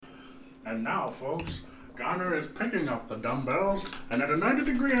And now, folks, Garner is picking up the dumbbells and at a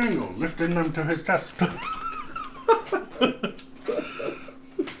 90-degree angle, lifting them to his chest.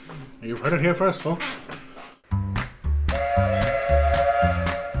 You've heard it here first, folks.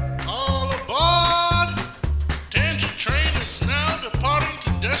 All aboard! Tangent train is now departing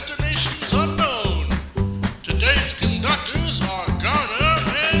to destinations unknown. Today's conductors are Garner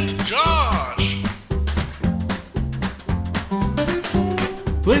and Josh.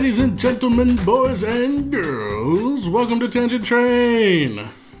 Ladies and gentlemen, boys and girls, welcome to Tangent Train.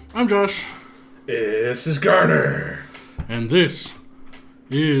 I'm Josh. This is Garner. And this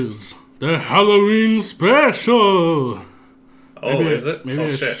is the Halloween special. Oh, is it? Maybe Oh,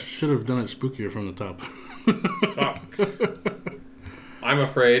 I shit. should have done it spookier from the top. Fuck. I'm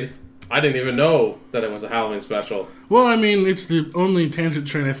afraid. I didn't even know that it was a Halloween special. Well, I mean, it's the only Tangent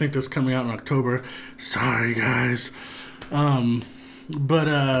Train I think that's coming out in October. Sorry, guys. And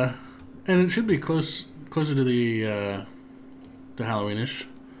it should be closer to the Halloween-ish,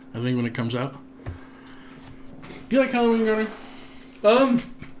 I think, when it comes out. Do you like Halloween, Garner?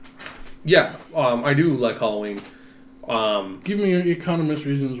 Yeah, I do like Halloween. Give me your economist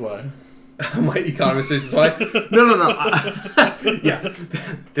reasons why. My economist reasons why? No. Yeah,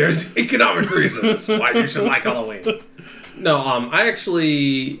 there's economic reasons why you should like Halloween. No, I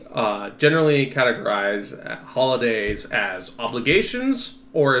actually generally categorize holidays as obligations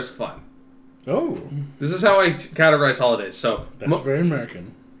or as fun. Oh, This is how I categorize holidays. So that's very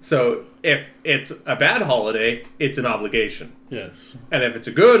American. So if it's a bad holiday, it's an obligation. Yes. And if it's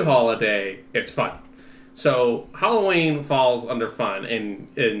a good holiday, it's fun. So Halloween falls under fun.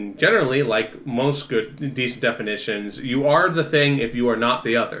 And generally, like most good, decent definitions, you are the thing if you are not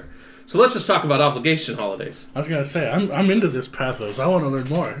the other. So let's just talk about obligation holidays. I was going to say, I'm into this pathos. I want to learn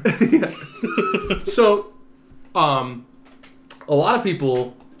more. So, a lot of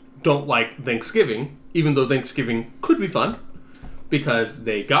people don't like Thanksgiving, even though Thanksgiving could be fun, because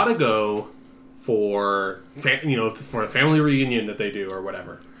they gotta go for for a family reunion that they do or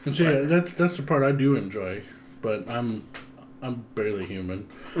whatever. And so, yeah, that's the part I do enjoy, but I'm barely human.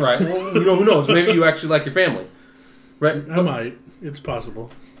 Right. Well, who knows? Maybe you actually like your family, right? I might. It's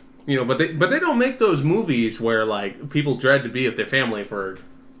possible. But they don't make those movies where like people dread to be with their family for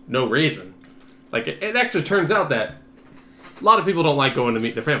no reason. Like it actually turns out that a lot of people don't like going to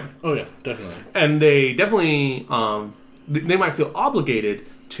meet their family. Oh yeah, definitely. And they definitely, they might feel obligated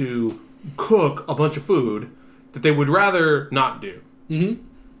to cook a bunch of food that they would rather not do. Mm-hmm.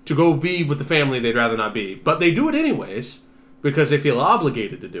 To go be with the family they'd rather not be. But they do it anyways because they feel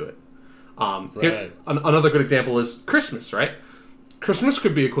obligated to do it. Right. Another good example is Christmas, right? Christmas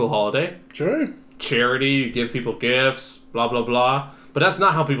could be a cool holiday. Sure. Charity, you give people gifts, blah, blah, blah. But that's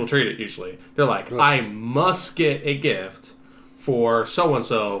not how people treat it usually. They're like, I must get a gift for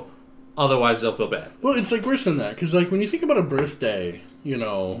so-and-so, otherwise they'll feel bad. Well, it's like worse than that, because like when you think about a birthday,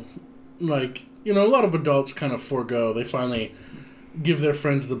 a lot of adults kind of forego. They finally give their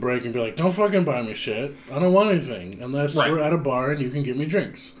friends the break and be like, don't fucking buy me shit. I don't want anything unless we're at a bar and you can get me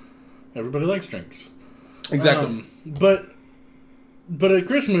drinks. Everybody likes drinks. Exactly. But at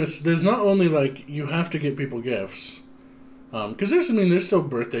Christmas, there's not only like you have to get people gifts. Because there's still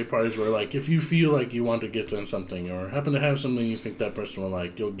birthday parties where, like, if you feel like you want to gift them something or happen to have something you think that person will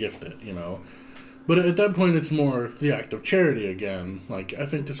like, you'll gift it, But at that point, it's more the act of charity again. Like, I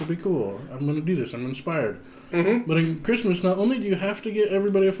think this will be cool. I'm going to do this. I'm inspired. Mm-hmm. But in Christmas, not only do you have to get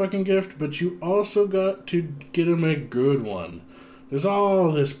everybody a fucking gift, but you also got to get them a good one. There's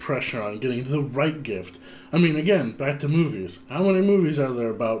all this pressure on getting the right gift. I mean, again, back to movies. How many movies are there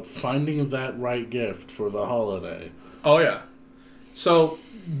about finding that right gift for the holiday? Oh, yeah. So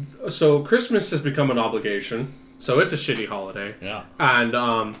Christmas has become an obligation, so it's a shitty holiday. Yeah. And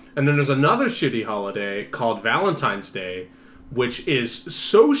then there's another shitty holiday called Valentine's Day, which is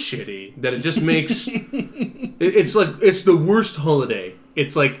so shitty that it just makes... it's like, it's the worst holiday.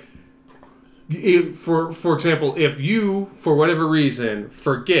 It's like, for example, if you, for whatever reason,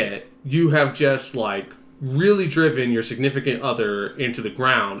 forget, you have just, like, really driven your significant other into the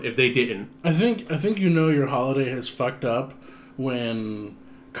ground if they didn't. I think your holiday has fucked up when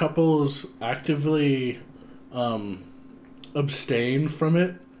couples actively abstain from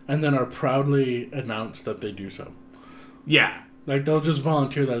it and then are proudly announced that they do so. Yeah. Like they'll just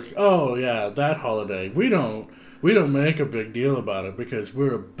volunteer that, like, oh yeah, that holiday. We don't make a big deal about it because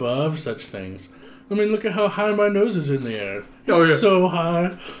we're above such things. I mean, look at how high my nose is in the air. It's so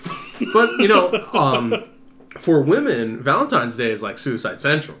high. But for women, Valentine's Day is like Suicide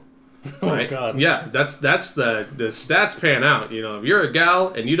Central. Right? Oh God. Yeah, that's the stats pan out. If you're a gal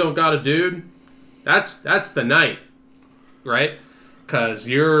and you don't got a dude, that's the night, right? because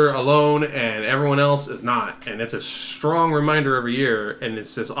you're alone and everyone else is not. And it's a strong reminder every year, and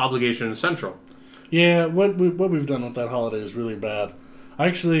it's this obligation central. Yeah, what we've done with that holiday is really bad. I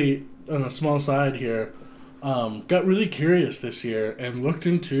actually, on a small side here, got really curious this year and looked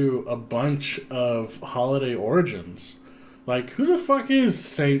into a bunch of holiday origins. Like, who the fuck is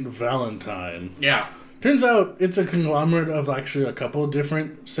Saint Valentine? Yeah. Turns out it's a conglomerate of actually a couple of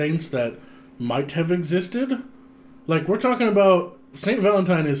different saints that might have existed. Like, we're talking about Saint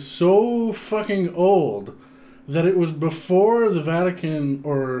Valentine is so fucking old that it was before the Vatican,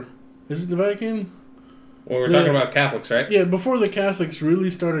 or is it the Vatican? Well, we're talking about Catholics, right? Yeah, before the Catholics really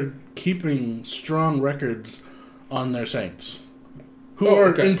started keeping strong records on their saints, who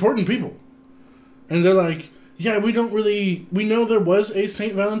are important people. And they're like, yeah, we know there was a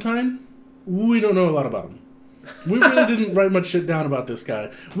Saint Valentine. We don't know a lot about him. We really didn't write much shit down about this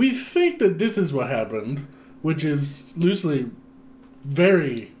guy. We think that this is what happened, which is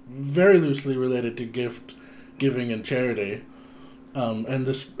very, very loosely related to gift giving and charity. And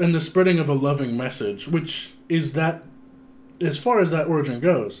the spreading of a loving message, which is that, as far as that origin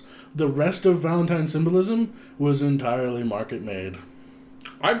goes, the rest of Valentine symbolism was entirely market made.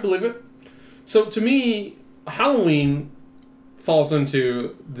 I believe it. So to me, Halloween falls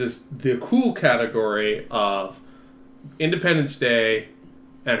into the cool category of Independence Day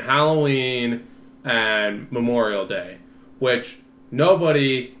and Halloween and Memorial Day, which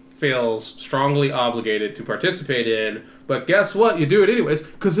nobody feels strongly obligated to participate in, but guess what? You do it anyways,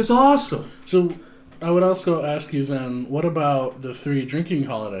 because it's awesome. So, I would also ask you then, what about the 3 drinking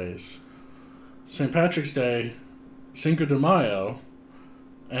holidays? St. Patrick's Day, Cinco de Mayo,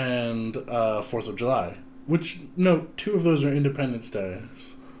 and 4th of July. Which, no, 2 of those are Independence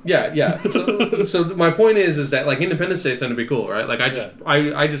Days. Yeah. So my point is that, like, Independence Day is going to be cool, right? Like, I just Well, love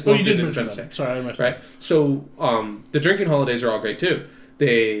you did mention Independence Day. that. Sorry, I missed right? that. So the drinking holidays are all great too.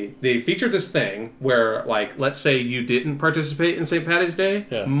 They feature this thing where, like, let's say you didn't participate in St. Patty's Day.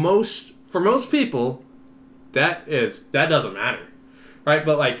 Yeah. For most people, that doesn't matter, right?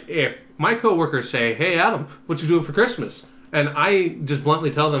 But, like, if my coworkers say, "Hey, Adam, what you doing for Christmas?" and I just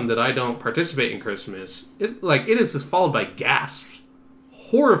bluntly tell them that I don't participate in Christmas, it is just followed by gasps,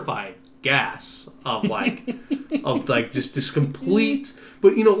 horrified gasps of just this complete.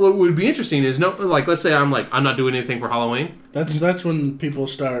 But you know what would be interesting is let's say I'm not doing anything for Halloween. That's when people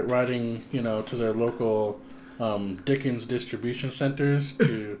start writing, to their local Dickens distribution centers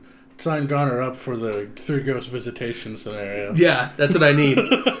to try and garner up for the 3 ghost visitation scenario. Yeah, that's what I need.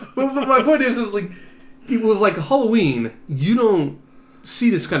 but my point is with like Halloween, you don't see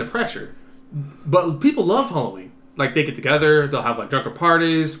this kind of pressure, but people love Halloween. Like, they get together, they'll have, like, drunken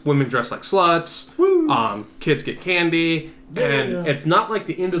parties, women dress like sluts, kids get candy, and it's not like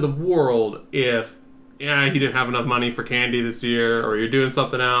the end of the world if, you didn't have enough money for candy this year, or you're doing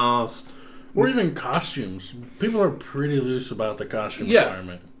something else. Or even costumes. People are pretty loose about the costume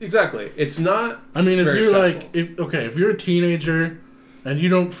requirement. Exactly. It's not I mean, if very you're stressful. if you're a teenager and you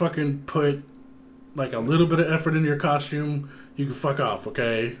don't fucking put, like, a little bit of effort into your costume, you can fuck off,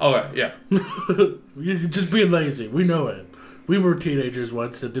 okay? Okay, yeah. You're just being lazy. We know it. We were teenagers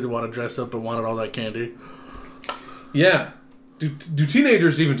once that didn't want to dress up but wanted all that candy. Yeah. Do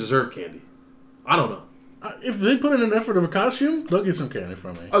teenagers even deserve candy? I don't know. If they put in an effort of a costume, they'll get some candy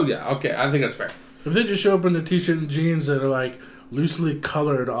from me. Oh, yeah, okay. I think that's fair. If they just show up in the t-shirt and jeans that are, like, loosely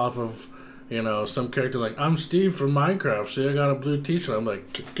colored off of, some character like, I'm Steve from Minecraft, see, I got a blue t-shirt. I'm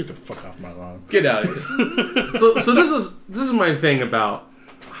like, get the fuck off my lawn. Get out of here. So this is my thing about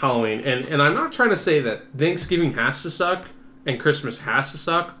Halloween, and I'm not trying to say that Thanksgiving has to suck and Christmas has to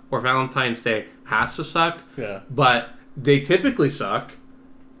suck or Valentine's Day has to suck. Yeah. But they typically suck.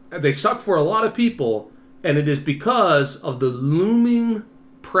 They suck for a lot of people, and it is because of the looming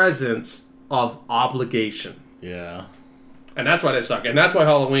presence of obligation. Yeah. And that's why they suck, and that's why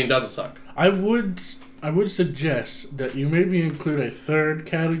Halloween doesn't suck. I would suggest that you maybe include a 3rd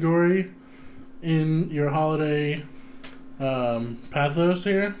category in your holiday pathos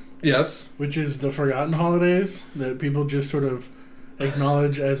here. Yes. Which is the forgotten holidays that people just sort of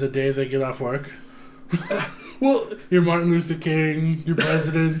acknowledge as a day they get off work. Well, your Martin Luther King, your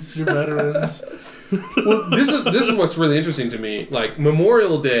presidents, your veterans. Well, this is what's really interesting to me. Like,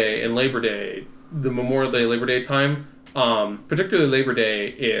 Memorial Day and Labor Day, the Memorial Day, Labor Day time, particularly Labor Day,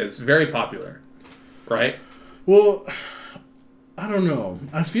 is very popular, right? Well, I don't know.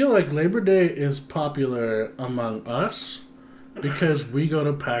 I feel like Labor Day is popular among us because we go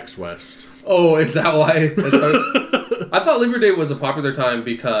to PAX West. Oh, is that why? I thought Labor Day was a popular time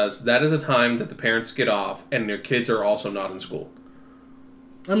because that is a time that the parents get off and their kids are also not in school.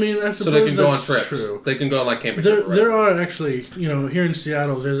 I mean, I suppose so they can go on that's trips. true. They can go on like camping There, trip, right? there are actually, here in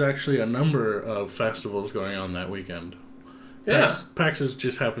Seattle, there's actually a number of festivals going on that weekend. Yeah. PAX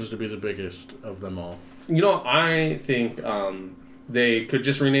just happens to be the biggest of them all. I think they could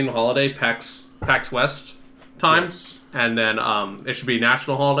just rename the holiday PAX West time, Yes. and then it should be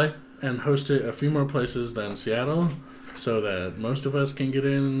national holiday. And host it a few more places than Seattle, so that most of us can get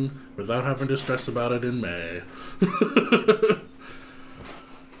in without having to stress about it in May.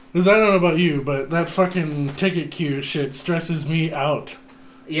 Because I don't know about you, but that fucking ticket queue shit stresses me out.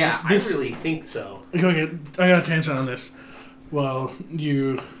 Yeah, This- I really think so. Okay, I got a tangent on this. Well,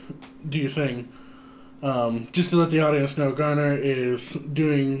 you do your thing. Just to let the audience know, Garner is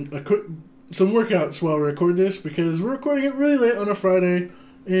doing some workouts while we record this because we're recording it really late on a Friday,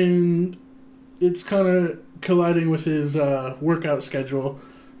 and it's kind of colliding with his workout schedule,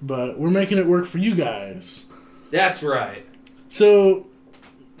 but we're making it work for you guys. That's right. So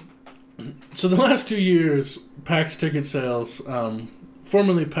the last 2 years, PAX ticket sales,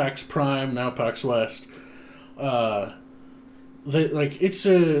 formerly PAX Prime, now PAX West, it's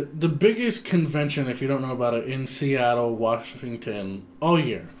the biggest convention, if you don't know about it, in Seattle, Washington, all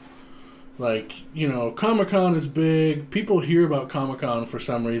year. Comic-Con is big. People hear about Comic-Con for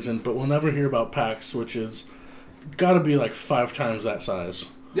some reason, but we'll never hear about PAX, which is got to be 5 times that size.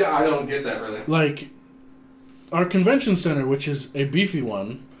 Yeah, I don't get that really. Our convention center, which is a beefy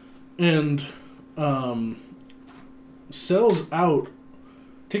one, and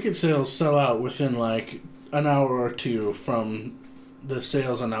ticket sales sell out within an hour or two from the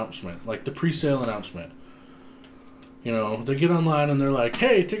sales announcement, the pre-sale announcement. They get online and they're like,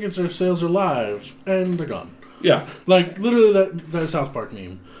 hey, sales are live, and they're gone. Yeah. Literally that South Park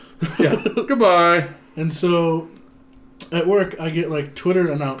meme. Yeah. Goodbye. And so at work, I get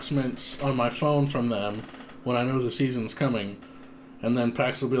Twitter announcements on my phone from them when I know the season's coming. And then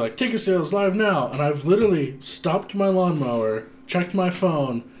PAX will be like, ticket sales live now. And I've literally stopped my lawnmower, checked my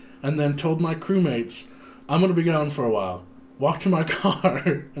phone, and then told my crewmates, I'm going to be gone for a while. Walked to my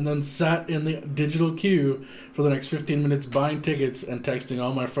car, and then sat in the digital queue for the next 15 minutes buying tickets and texting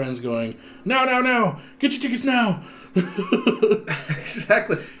all my friends going, now, get your tickets now.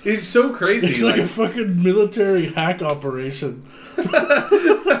 Exactly. It's so crazy. It's like a fucking military hack operation.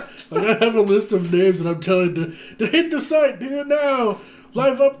 I have a list of names and I'm telling to hit the site, do it now.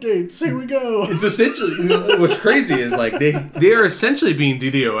 Live updates, here we go. It's essentially, what's crazy is they are essentially being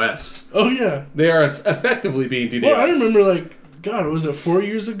DDoS. Oh yeah. They are effectively being DDoS. Well, I remember God, was it 4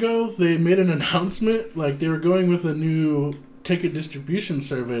 years ago? They made an announcement, they were going with a new ticket distribution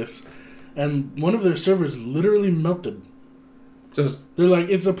service, and one of their servers literally melted. Just They're like,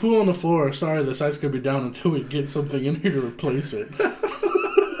 it's a pool on the floor. Sorry, the site's gonna be down until we get something in here to replace it.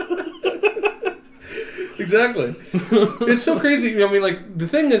 Exactly. It's so crazy. The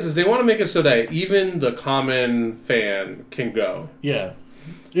thing is they want to make it so that even the common fan can go. Yeah,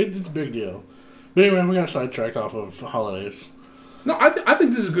 it's a big deal. But anyway, we got sidetracked off of holidays. No, I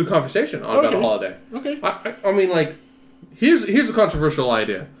think this is a good conversation about a holiday. Okay. Here's a controversial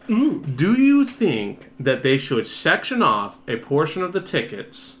idea. Ooh. Do you think that they should section off a portion of the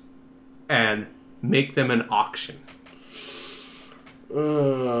tickets and make them an auction?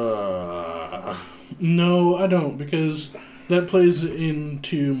 No, I don't, because that plays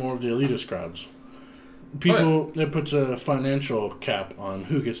into more of the elitist crowds. It puts a financial cap on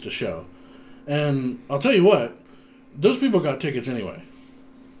who gets to show. And I'll tell you what, those people got tickets anyway.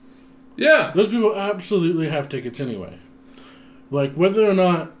 Yeah. Those people absolutely have tickets anyway. Whether or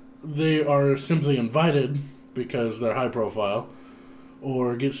not they are simply invited because they're high profile,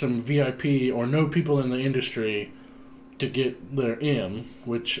 or get some VIP or know people in the industry to get their in,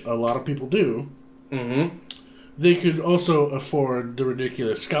 which a lot of people do, they could also afford the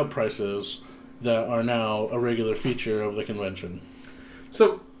ridiculous scout prices that are now a regular feature of the convention.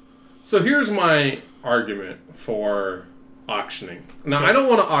 So here's my argument for auctioning. Now, Okay. I don't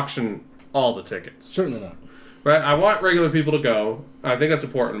want to auction all the tickets. Certainly not. Right? I want regular people to go. I think that's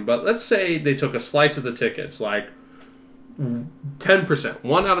important. But let's say they took a slice of the tickets, 10%,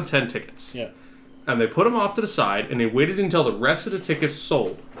 1 out of 10 tickets. Yeah. And they put them off to the side, and they waited until the rest of the tickets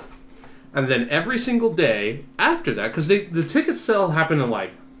sold. And then every single day after that, because the ticket sale happened in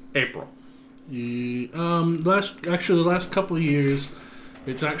April. The last couple of years,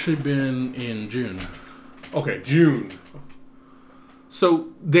 it's actually been in June. Okay, June. So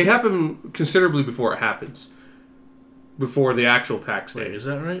they happen considerably before it happens. Before the actual PAX day. Wait, is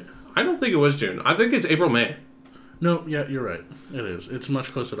that right? I don't think it was June. I think it's April, May. No, yeah, you're right. It is. It's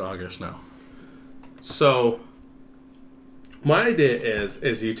much closer to August now. So my idea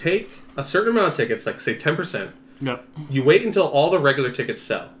is you take a certain amount of tickets, say 10%, Yep. You wait until all the regular tickets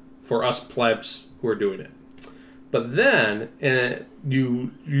sell for us plebs who are doing it. But then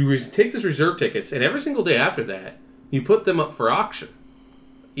you take those reserve tickets, and every single day after that, you put them up for auction,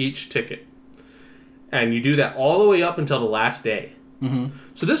 each ticket. And you do that all the way up until the last day. Mm-hmm.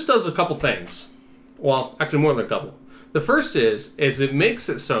 So this does a couple things. Well, actually more than a couple. The first is it makes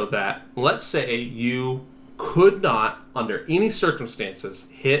it so that, let's say you could not, under any circumstances,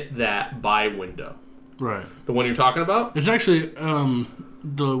 hit that buy window. Right. The one you're talking about? It's actually one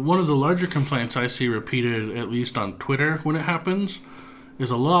of the larger complaints I see repeated, at least on Twitter, when it happens,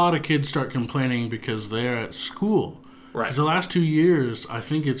 is a lot of kids start complaining because they're at school. Right. Because the last 2 years, I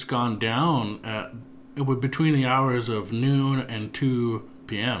think it's gone down between the hours of noon and 2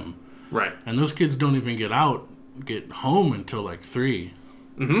 p.m. Right. And those kids don't even get home until like 3.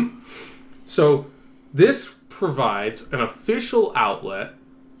 Mm-hmm. So this provides an official outlet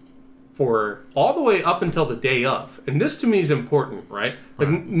for all the way up until the day of. And this to me is important, right? Like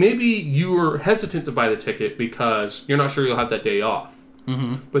maybe you were hesitant to buy the ticket because you're not sure you'll have that day off.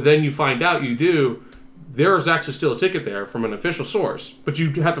 Mm-hmm. But then you find out you do. There is actually still a ticket there from an official source, but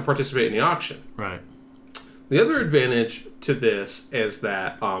you have to participate in the auction. Right. The other advantage to this is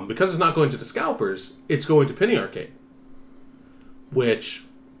that because it's not going to the scalpers, it's going to Penny Arcade, which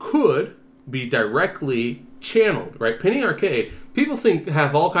could be directly channeled, right? Penny Arcade, people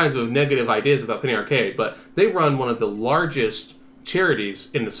have all kinds of negative ideas about Penny Arcade, but they run one of the largest charities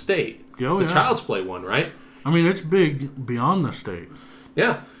in the state. The Child's Play one, right? I mean, it's big beyond the state.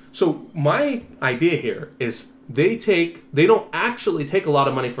 Yeah. So my idea here is they don't actually take a lot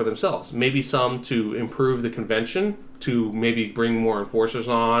of money for themselves. Maybe some to improve the convention, to maybe bring more enforcers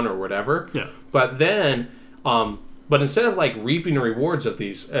on or whatever. Yeah. But then, but instead of like reaping the rewards of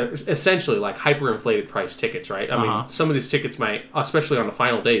these, essentially like hyperinflated price tickets, right? I mean, some of these tickets might, especially on the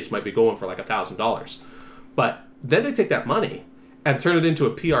final days, might be going for like $1,000. But then they take that money and turn it into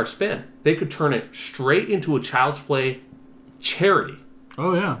a PR spin. They could turn it straight into a Child's Play charity.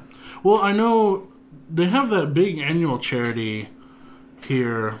 Oh, yeah. Well, I know they have that big annual charity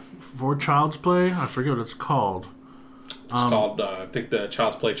here for Child's Play. I forget what it's called. It's called, I think, the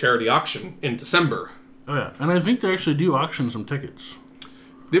Child's Play Charity Auction in December. Oh, yeah. And I think they actually do auction some tickets.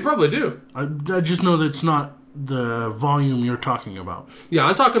 They probably do. I just know that it's not the volume you're talking about. Yeah,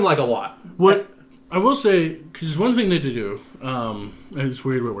 I'm talking like a lot. What I will say, because one thing they do, and it's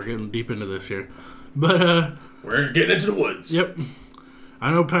weird, but we're getting deep into this here. But, we're getting into the woods. Yep. I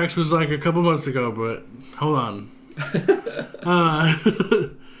know PAX was like a couple months ago, but hold on.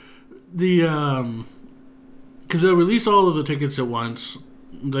 Because they'll release all of the tickets at once.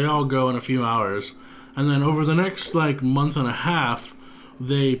 They all go in a few hours. And then over the next like month and a half,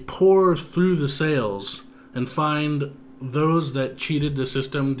 they pour through the sales and find those that cheated the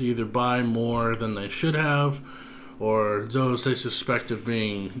system to either buy more than they should have, or those they suspect of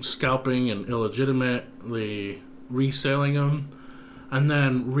being scalping and illegitimately reselling them. And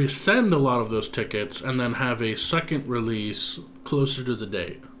then resend a lot of those tickets and then have a second release closer to the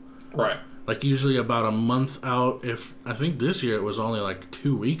date. Right. Like usually about a month out. I think this year it was only like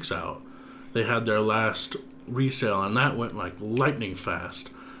 2 weeks out. They had their last resale, and that went like lightning fast.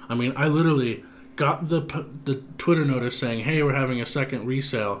 I mean, I literally got the Twitter notice saying, hey, we're having a second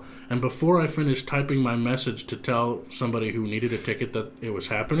resale. And before I finished typing my message to tell somebody who needed a ticket that it was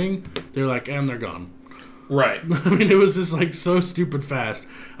happening, they're like, and they're gone. Right. I mean, it was just like so stupid fast.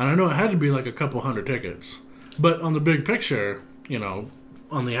 And I know it had to be like a couple hundred tickets. But on the big picture,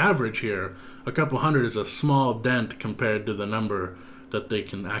 on the average here, a couple hundred is a small dent compared to the number that they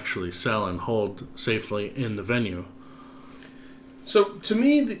can actually sell and hold safely in the venue. So to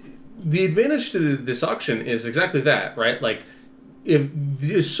me, the advantage to this auction is exactly that, right? Like, if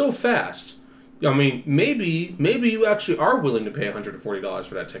it's so fast. I mean, maybe you actually are willing to pay $140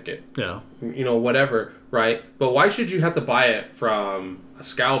 for that ticket. Yeah. Whatever, right? But why should you have to buy it from a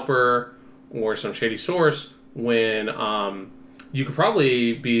scalper or some shady source when you could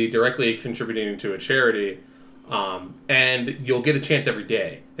probably be directly contributing to a charity, and you'll get a chance every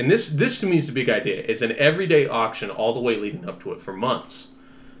day. And this to me is the big idea, is an everyday auction all the way leading up to it for months.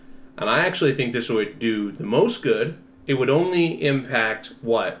 And I actually think this would do the most good. It would only impact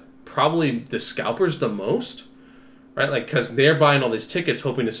probably the scalpers the most, right? Like, because they're buying all these tickets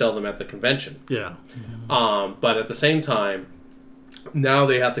hoping to sell them at the convention. Yeah. But at the same time, now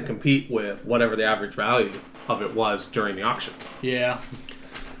they have to compete with whatever the average value of it was during the auction. Yeah.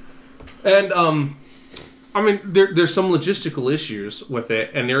 And, I mean, there's some logistical issues with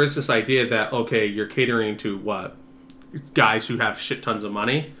it, and there is this idea that, okay, you're catering to guys who have shit tons of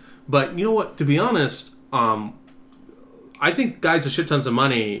money. But you know what? To be honest, I think guys with shit tons of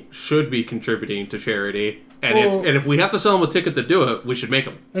money should be contributing to charity And Well- if we have to sell them a ticket to do it, we should make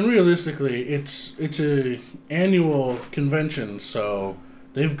them. And realistically, it's a annual convention, so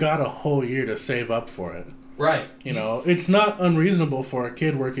they've got a whole year to save up for it. Right. You know, it's not unreasonable for a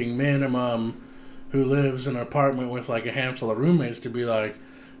kid working minimum who lives in an apartment with like a handful of roommates to be like,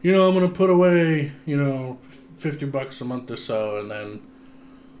 you know, I'm going to put away, you know, $50 a month or so and then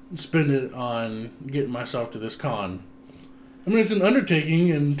spend it on getting myself to this con. I mean, it's an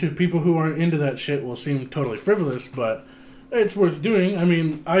undertaking, and to people who aren't into that shit will seem totally frivolous, but it's worth doing. I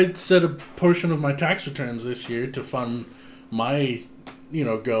mean, I set a portion of my tax returns this year to fund my, you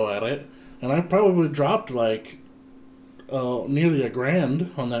know, go at it, and I probably dropped like nearly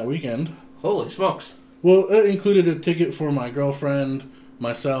 $1,000 on that weekend. Holy smokes. Well, it included a ticket for my girlfriend,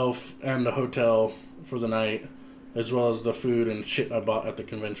 myself, and the hotel for the night, as well as the food and shit I bought at the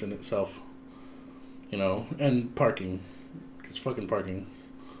convention itself. You know, and parking. It's fucking parking.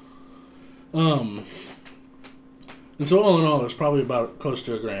 And so all in all, it's probably about close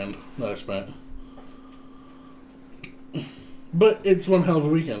to $1,000 that I spent. But it's one hell of a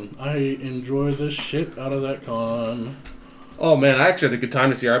weekend. I enjoy the shit out of that con. Oh man, I actually had a good time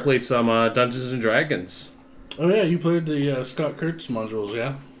this year. I played some Dungeons and Dragons. Oh yeah, you played the Scott Kurtz modules,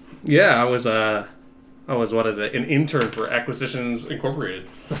 yeah? Yeah, I was what is it? An intern for Acquisitions Incorporated.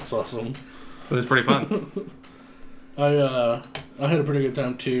 That's awesome. It was pretty fun. I had a pretty good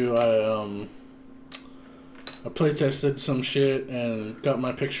time too. I play tested some shit and got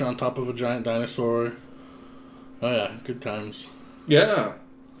my picture on top of a giant dinosaur. Oh yeah, good times. Yeah.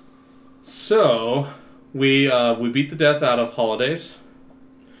 So we beat the death out of holidays.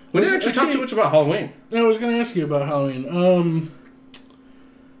 We didn't actually talk too much about Halloween. I was gonna ask you about Halloween.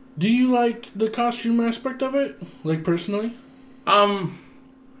 Do you like the costume aspect of it? Like personally? I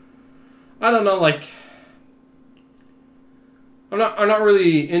don't know, like I'm not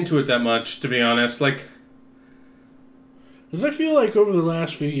really into it that much, to be honest. Like, Because I feel like over the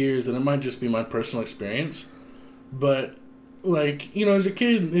last few years, and it might just be my personal experience, but like, you know, as a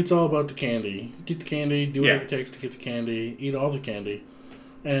kid, it's all about the candy. Get the candy, do whatever it takes to get the candy, eat all the candy.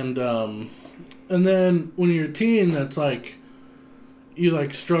 And then when you're a teen, that's like, you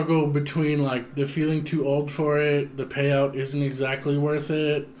like struggle between like the feeling too old for it, the payout isn't exactly worth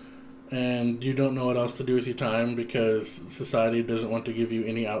it, and you don't know what else to do with your time because society doesn't want to give you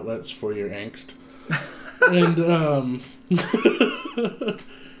any outlets for your angst. And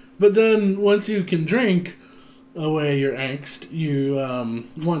but then once you can drink away your angst, you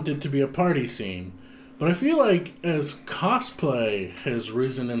want it to be a party scene. But I feel like as cosplay has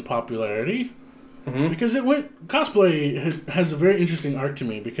risen in popularity, because cosplay has a very interesting arc to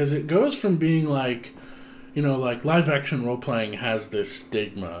me, because it goes from being like, you know, like live action role playing has this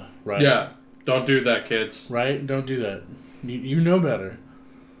stigma, right? yeah, don't do that, kids. Right? Don't do that. You know better.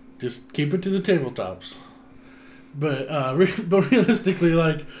 Just keep it to the tabletops. But but realistically,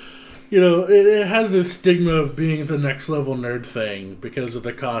 like, you know, it has this stigma of being the next level nerd thing because of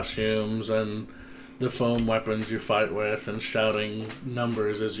the costumes and the foam weapons you fight with and shouting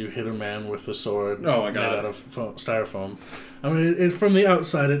numbers as you hit a man with a sword Oh my God. made out of styrofoam. I mean, from the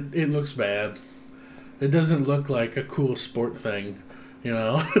outside, it looks bad. It doesn't look like a cool sport thing, you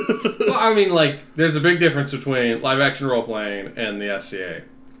know? Well, I mean, like, there's a big difference between live action role playing and the SCA,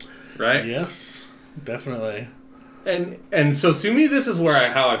 right? Yes, definitely. And so to me, this is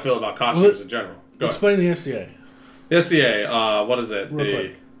how I feel about costumes Well, in general. Go ahead. Explain the SCA. The SCA, what is it? Real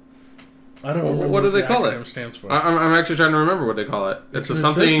quick. I don't Well, remember what do they the call it? acronym stands for. I'm actually trying to remember what they call it. It's an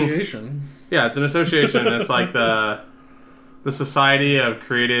something. association. Yeah, it's an association. It's like the Society of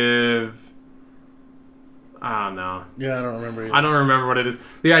Creative. I don't know. Yeah, I don't remember either. I don't remember what it is.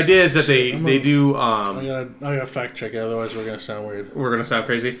 The idea is that they do. I gotta fact check it, otherwise we're gonna sound weird. We're gonna sound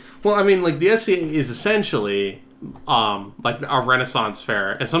crazy. Well, I mean, like the SCA is essentially like our Renaissance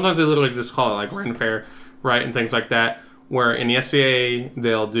fair, and sometimes they literally just call it like Ren Fair, right, and things like that. Where in the SCA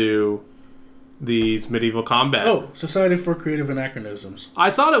they'll do these medieval combat. Oh, Society for Creative Anachronisms.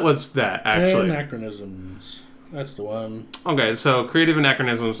 I thought it was that actually. Anachronisms. That's the one. Okay, so creative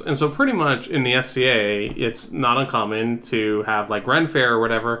anachronisms, and so pretty much in the SCA, it's not uncommon to have like Ren Fair or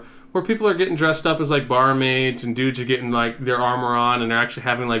whatever, where people are getting dressed up as like barmaids and dudes are getting like their armor on and they're actually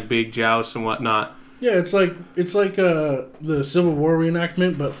having like big jousts and whatnot. Yeah, it's like the Civil War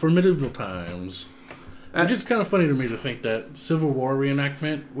reenactment, but for medieval times. Which is kind of funny to me to think that Civil War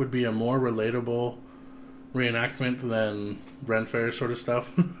reenactment would be a more relatable reenactment than Ren Fair sort of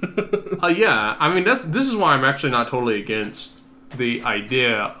stuff. Yeah, I mean this is why I'm actually not totally against the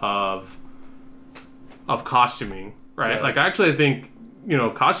idea of costuming, right? Like I actually think, you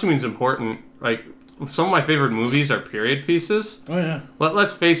know, costuming is important. Like some of my favorite movies are period pieces. Oh yeah.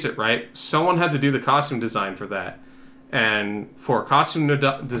 Let's face it, right? Someone had to do the costume design for that. And for costume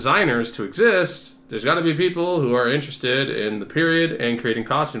designers to exist, there's got to be people who are interested in the period and creating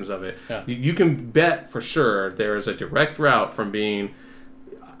costumes of it. Yeah. You can bet for sure there's a direct route from being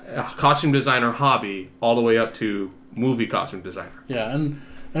a costume designer hobby all the way up to movie costume designer. Yeah,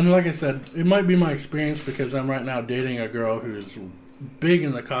 and like I said, it might be my experience because I'm right now dating a girl who's big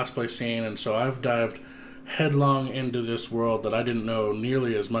in the cosplay scene, and so I've dived headlong into this world that I didn't know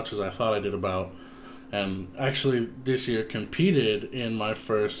nearly as much as I thought I did about. And actually, this year competed in my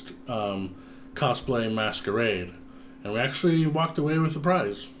first cosplay masquerade, and we actually walked away with a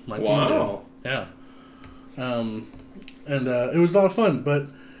prize. My team did. Yeah, and it was a lot of fun.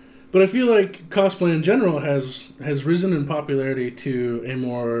 But I feel like cosplay in general has risen in popularity to a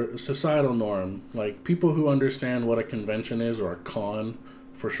more societal norm. Like people who understand what a convention is, or a con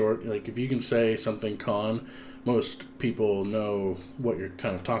for short. Like if you can say something con, most people know what you're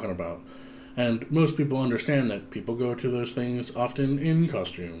kind of talking about. And most people understand that people go to those things often in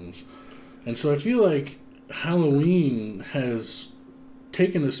costumes. And so I feel like Halloween has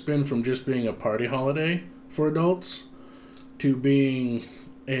taken a spin from just being a party holiday for adults to being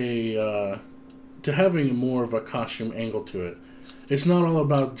to having more of a costume angle to it. It's not all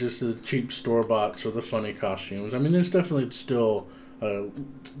about just the cheap store-boughts or the funny costumes. I mean, there's definitely still a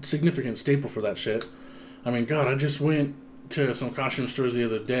significant staple for that shit. I mean, God, I just went to some costume stores the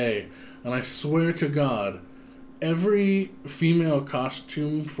other day, and I swear to God, every female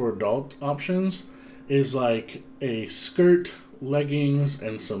costume for adult options is like a skirt, leggings,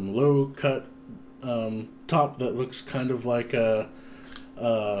 and some low-cut top that looks kind of like a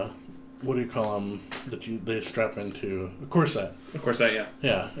what do you call them that they strap into? A corset. A corset, yeah.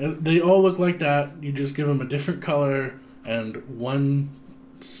 Yeah, and they all look like that. You just give them a different color and one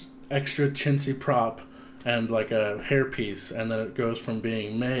extra chintzy prop and like a hairpiece, and then it goes from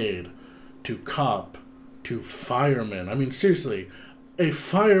being maid to cop to fireman. I mean, seriously, a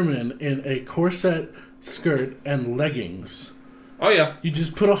fireman in a corset, skirt, and leggings. Oh, yeah. You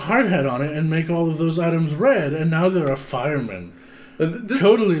just put a hard hat on it and make all of those items red, and now they're a fireman.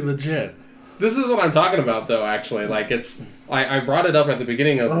 Totally legit. This is what I'm talking about, though, actually. Like, it's... I brought it up at the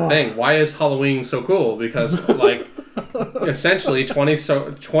beginning of the thing. Why is Halloween so cool? Because, like, essentially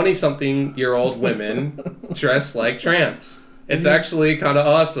 20-something-year-old women dress like tramps. It's actually kind of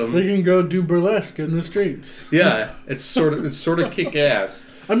awesome. They can go do burlesque in the streets. Yeah, it's sort of kick-ass.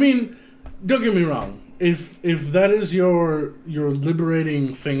 I mean, don't get me wrong. If that is your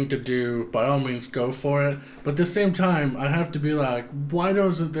liberating thing to do, by all means go for it. But at the same time, I have to be like, why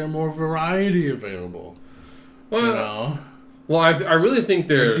isn't there more variety available? Well, you know? Well, I really think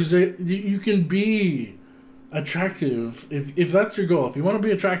there's... You can be attractive if that's your goal. If you want to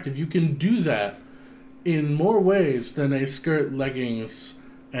be attractive, you can do that in more ways than a skirt, leggings,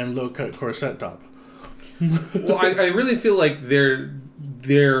 and low-cut corset top. Well, I really feel like there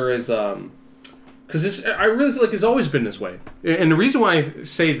is... Because I really feel like it's always been this way. And the reason why I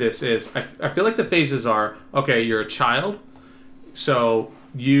say this is I feel like the phases are, okay, you're a child, so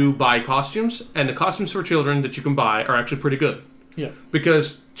you buy costumes, and the costumes for children that you can buy are actually pretty good. Yeah.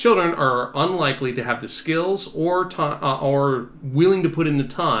 Because children are unlikely to have the skills or willing to put in the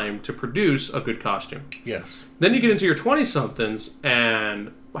time to produce a good costume. Yes. Then you get into your 20-somethings,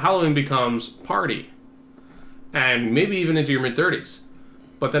 and Halloween becomes party. And maybe even into your mid-30s.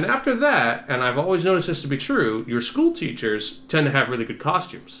 But then after that, and I've always noticed this to be true, your school teachers tend to have really good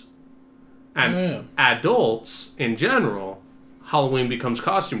costumes. And adults, in general, Halloween becomes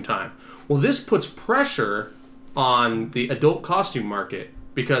costume time. Well, this puts pressure on the adult costume market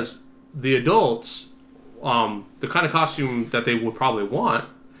because the adults, the kind of costume that they would probably want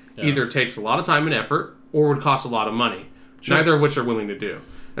either takes a lot of time and effort or would cost a lot of money, neither of which they're willing to do.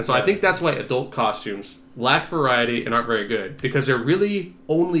 And so I think that's why adult costumes lack variety and aren't very good, because they're really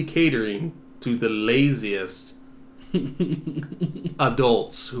only catering to the laziest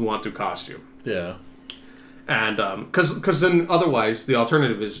adults who want to costume. Yeah. And because then otherwise the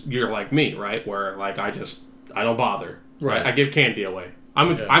alternative is you're like me, right? Where like I don't bother. Right. I give candy away.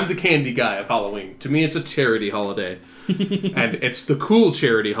 I'm the candy guy of Halloween. To me, it's a charity holiday. And it's the cool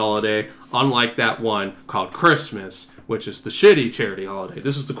charity holiday, unlike that one called Christmas, which is the shitty charity holiday.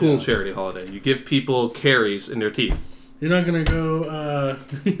 This is the cool charity holiday. You give people caries in their teeth. You're not gonna go.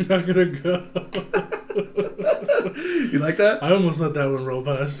 You're not gonna go. You like that? I almost let that one roll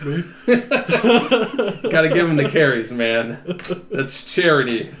past me. Gotta give them the caries, man. That's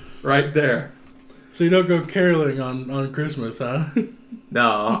charity right there. So you don't go caroling on Christmas, huh?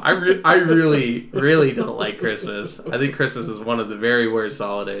 No, I really, really don't like Christmas. I think Christmas is one of the very worst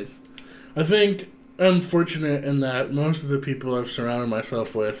holidays. I think I'm fortunate in that most of the people I've surrounded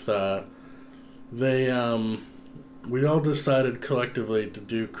myself with, we all decided collectively to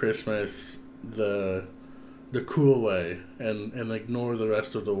do Christmas the cool way and ignore the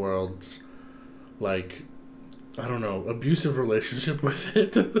rest of the world's, like, I don't know, abusive relationship with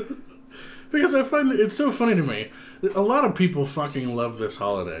it. Because I find it's so funny to me. A lot of people fucking love this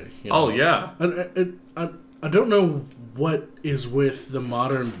holiday. You know? Oh, yeah. I don't know what is with the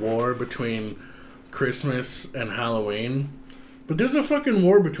modern war between Christmas and Halloween, but there's a fucking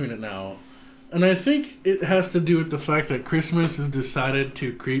war between it now. And I think it has to do with the fact that Christmas has decided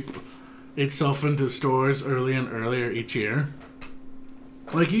to creep itself into stores early and earlier each year.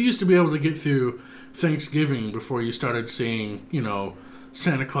 Like, you used to be able to get through Thanksgiving before you started seeing, you know,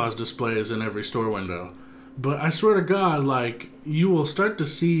 Santa Claus displays in every store window. But I swear to God, like, you will start to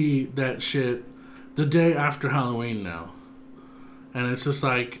see that shit the day after Halloween now. And it's just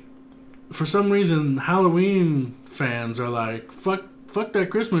like, for some reason, Halloween fans are like, fuck that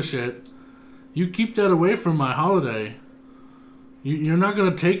Christmas shit. You keep that away from my holiday. You're not going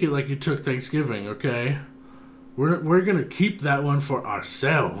to take it like you took Thanksgiving, okay? We're going to keep that one for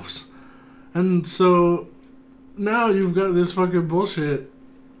ourselves. And so now you've got this fucking bullshit,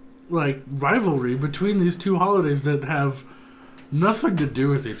 like, rivalry between these two holidays that have nothing to do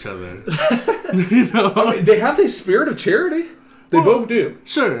with each other. You know? I mean, they have the spirit of charity. They both do.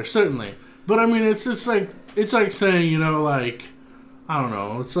 Sure, certainly. But I mean, it's just like, it's like saying, you know, like, I don't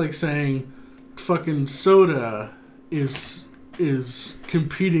know, it's like saying fucking soda is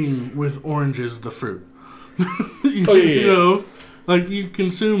competing with oranges, the fruit. You know? Like, you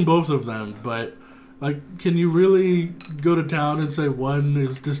consume both of them, but, like, can you really go to town and say one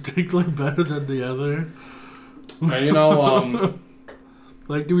is distinctly better than the other? And, you know,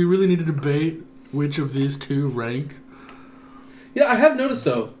 like, do we really need to debate which of these two rank? Yeah, I have noticed,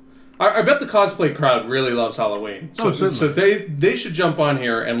 though. I bet the cosplay crowd really loves Halloween. So, so they should jump on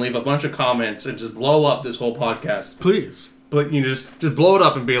here and leave a bunch of comments and just blow up this whole podcast. Please. But you just blow it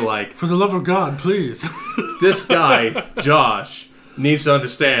up and be like, for the love of God, please. This guy, Josh, needs to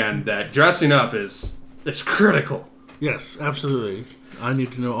understand that dressing up is critical. Yes, absolutely. I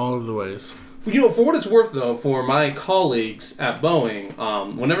need to know all of the ways. You know, for what it's worth, though, for my colleagues at Boeing,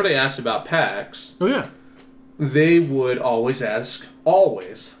 whenever they asked about PAX, oh yeah, they would always ask,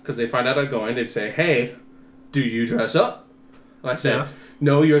 because they find out I'm going, they'd say, hey, do you dress up? And I said,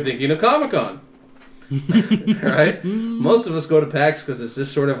 no, you're thinking of Comic-Con. Right? Most of us go to PAX because it's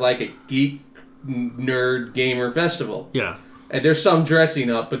just sort of like a geek, nerd, gamer festival. Yeah. And there's some dressing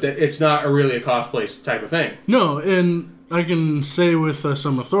up, but it's not really a cosplay type of thing. No, and I can say with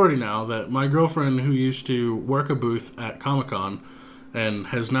some authority now that my girlfriend, who used to work a booth at Comic-Con and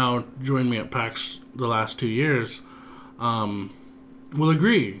has now joined me at PAX the last 2 years, will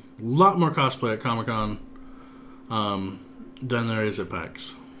agree. A lot more cosplay at Comic-Con than there is at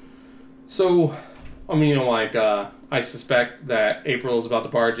PAX. So, I mean, you know, like, I suspect that April is about to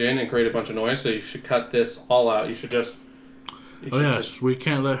barge in and create a bunch of noise, so you should cut this all out. You should just... we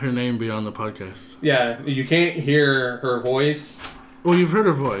can't let her name be on the podcast. Yeah, you can't hear her voice. Well, you've heard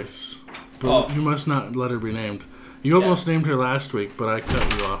her voice, but you must not let her be named. You almost named her last week, but I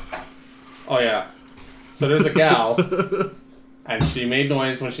cut you off. Oh, yeah. So there's a gal, and she made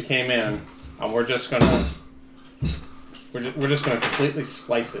noise when she came in, and we're just gonna completely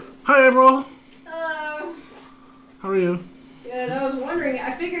splice it. Hi, April. Hello. How are you? Good. I was wondering.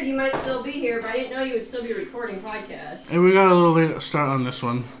 I figured you might still be here, but I didn't know you would still be recording podcasts. Hey, we got a little late start on this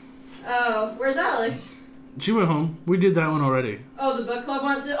one. Oh, where's Alex? She went home. We did that one already. Oh, the book club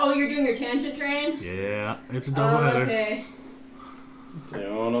wants it. Oh, you're doing your tangent train? Yeah, it's a double header. Okay.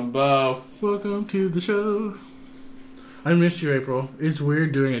 Doing them both. Welcome to the show. I missed you, April. It's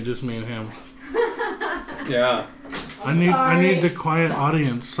weird doing it just me and him. Yeah. I need the quiet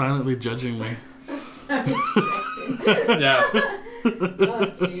audience silently judging me. Sorry, distraction. Yeah. Oh,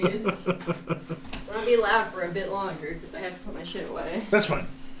 jeez. So I'm gonna be loud for a bit longer because I have to put my shit away. That's fine.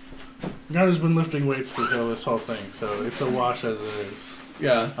 God has been lifting weights through this whole thing, so it's a wash as it is.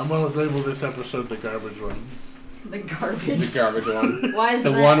 Yeah. I'm going to label this episode the garbage one. The garbage. The garbage one. Why is the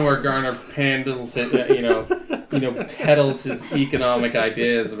that? one where Garner peddles his economic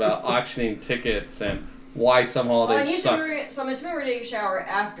ideas about auctioning tickets and why some holidays suck. So I'm assuming we're taking a shower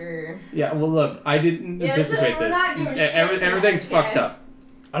after. Yeah, well, look, I didn't anticipate we're this. not doing shit Everything's tonight, fucked up.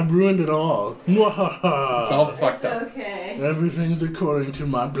 I ruined it all. It's all fucked up. Okay. Everything's according to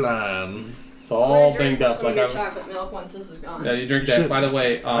my plan. It's all banged up. Some of your chocolate milk once this is gone. Yeah, you drink that. By the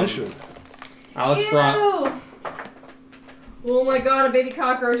way, I should. Alex brought. Oh my god, a baby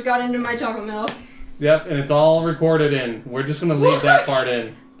cockroach got into my chocolate milk. Yep, and it's all recorded in. We're just gonna leave that part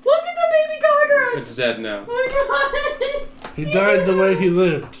in. Look at the baby It's dead now. Oh my god. He died the way he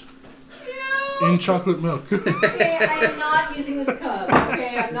lived. Ew. In chocolate milk. Okay, I am not using this cup.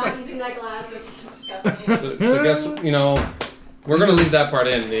 Okay, I'm not using that glass. That's disgusting. So guess, we're going to leave that part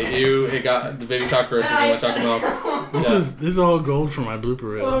in. It got the baby cockroaches and we're talking about. This is all gold for my blooper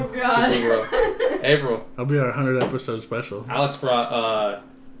reel. Oh god. April. That'll be our 100 episode special. Alex brought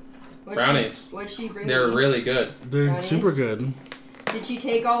brownies. What'd she bring? They're me? really good. They're Brownies? super good. Did she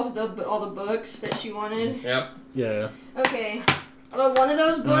take all the books that she wanted? Yep. Yeah. Okay. Although one of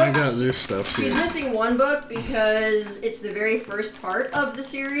those And I got books, this stuff she's here. missing one book because it's the very first part of the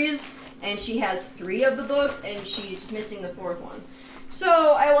series, and she has 3 of the books, and she's missing the 4th one.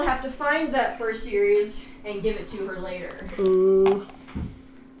 So I will have to find that first series and give it to her later. Because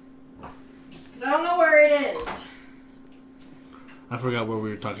I don't know where it is. I forgot what we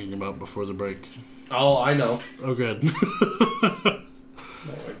were talking about before the break. Oh, I know. Oh, good.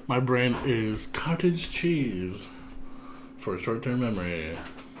 My brain is cottage cheese for short-term memory.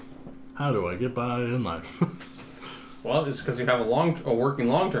 How do I get by in life? Well, it's because you have a working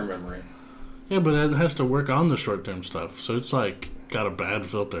long-term memory. Yeah, but it has to work on the short-term stuff, so it's like got a bad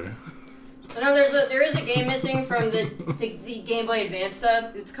filter. I know there is a game missing from the Game Boy Advance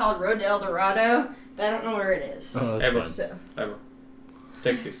stuff. It's called Road to El Dorado, but I don't know where it is. Oh, that's Ever. fine. So, Ever.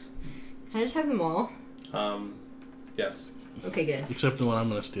 Take these. can I just have them all? Yes. Okay, good. Except the one I'm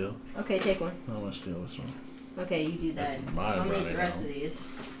gonna steal. Okay, take one. I'm gonna steal this one. Okay, you do that. That's mine I'm gonna eat right the rest now. of these,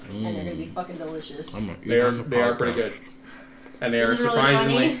 and they're gonna be fucking delicious. I'm gonna eat They are on the pretty good. podcast. And they are This is really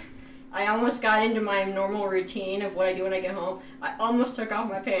surprisingly... funny. I almost got into my normal routine of what I do when I get home. I almost took off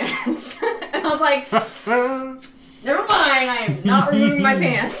my pants. And I was like, never mind, I am not removing my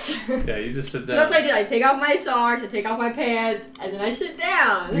pants. Yeah, you just sit down. That's what I did. I take off my socks, I take off my pants, and then I sit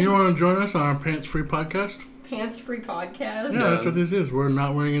down. You want to join us on our pants-free podcast? Pants-free podcast? Yeah, that's what this is. We're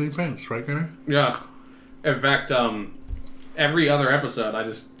not wearing any pants, right, Gunnar? Yeah. In fact, every other episode, I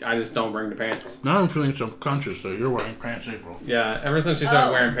just don't bring the pants. Now I'm feeling subconscious that you're wearing pants, April. Yeah, ever since she started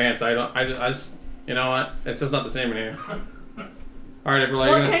Oh. wearing pants, I just, you know what? It's just not the same in here. All right, April, Well,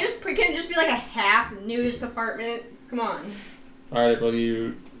 you can gonna... it just be like a half news department? Come on. All right, April,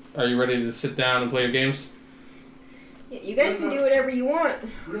 are you ready to sit down and play your games? Yeah, you guys can do whatever you want.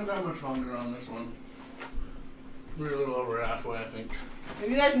 We don't got much longer on this one. We're a little over halfway, I think.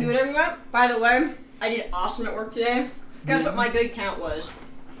 You guys can do whatever you want. By the way, I did awesome at work today. Guess what my good count was?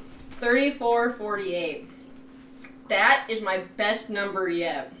 34:48. That is my best number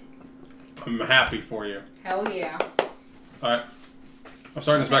yet. I'm happy for you. Hell yeah. All right, I'm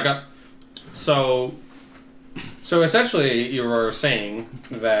starting this back up. So essentially, you were saying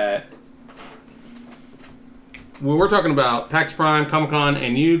that we're talking about PAX Prime, Comic-Con,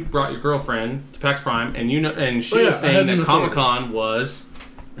 and you brought your girlfriend to PAX Prime, and she was I saying had that an authority. Comic-Con was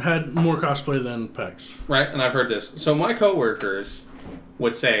Had more cosplay than PAX. right, and I've heard this. So my coworkers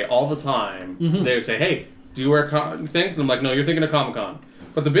would say all the time, they would say, "Hey, do you wear things?" And I'm like, "No, you're thinking of Comic-Con."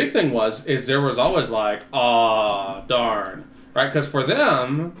 But the big thing is there was always like, "Ah, darn," right? Because for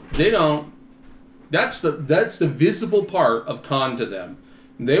them, they don't. That's the visible part of con to them.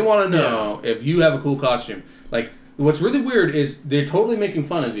 They want to know if you have a cool costume. Like, what's really weird is they're totally making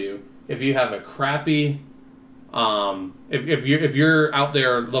fun of you if you have a crappy. If you're out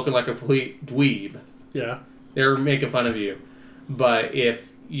there looking like a complete dweeb, Yeah. they're making fun of you. But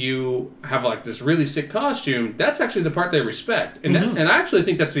if you have like this really sick costume, that's actually the part they respect. And and I actually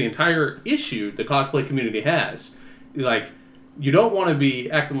think that's the entire issue the cosplay community has. Like, you don't want to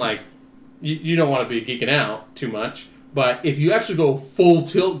be acting like you don't want to be geeking out too much. But if you actually go full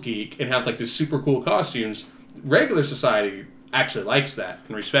tilt geek and have like the super cool costumes, regular society actually likes that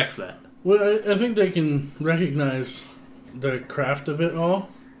and respects that. Well, I think they can recognize the craft of it all.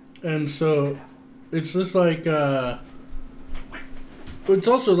 And so it's just like, it's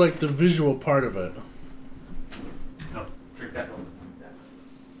also like the visual part of it. No, drink that one.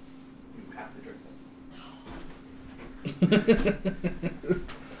 You have to drink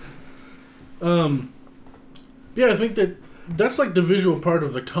that. Yeah, I think that's like the visual part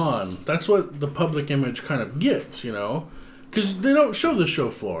of the con. That's what the public image kind of gets, you know? Because they don't show the show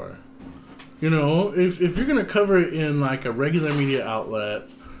floor. You know, if you're going to cover it in like a regular media outlet,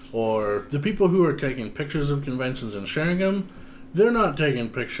 or the people who are taking pictures of conventions and sharing them, they're not taking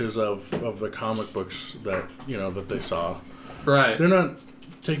pictures of the comic books that, you know, that they saw. Right. They're not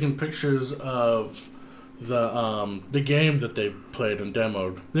taking pictures of the game that they played and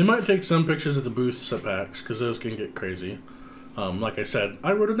demoed. They might take some pictures of the booths at PAX, because those can get crazy. Like I said,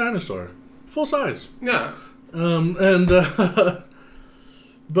 I rode a dinosaur. Full size. Yeah.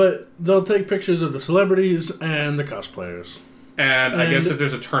 But they'll take pictures of the celebrities and the cosplayers. And I guess And- if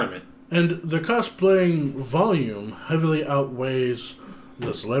there's a tournament. And the cosplaying volume heavily outweighs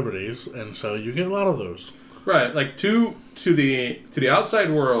the celebrities, and so you get a lot of those. Right, like to the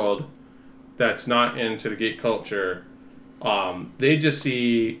outside world that's not into the geek culture, they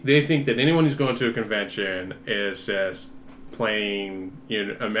think that anyone who's going to a convention is just playing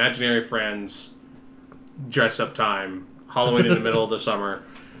imaginary friends, dress up time, Halloween in the middle of the summer.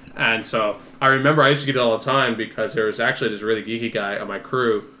 And so I remember I used to get it all the time because there was actually this really geeky guy on my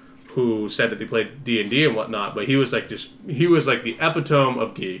crew who said that he played D&D and whatnot, but he was like the epitome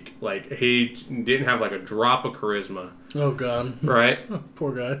of geek. Like, he didn't have like a drop of charisma. Oh God! Right?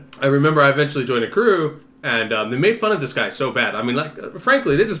 Poor guy. I remember I eventually joined a crew, and they made fun of this guy so bad. I mean, like,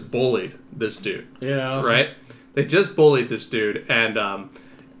 frankly, they just bullied this dude. Yeah. Right? They just bullied this dude, and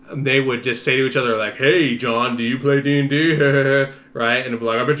they would just say to each other, like, "Hey, John, do you play D&D?" Right? And they'd be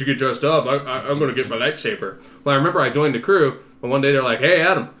like, "I bet you get dressed up. I'm going to get my lightsaber." Well, I remember I joined the crew, and one day they're like, "Hey,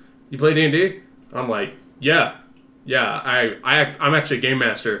 Adam, you play D&D?" I'm like, yeah. I'm actually a game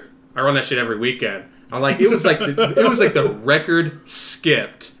master. I run that shit every weekend. I'm like, it was like the record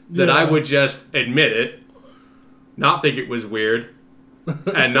skipped that I would just admit it, not think it was weird,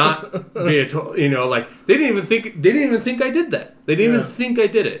 and not be like they didn't even think I did that. They didn't even think I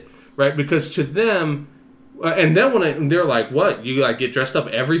did it, right? Because to them, and then when they're like, "What? You like get dressed up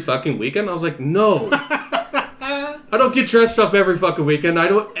every fucking weekend?" I was like, "No." I don't get dressed up every fucking weekend. I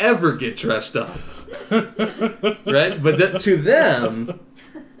don't ever get dressed up. Right? But to them,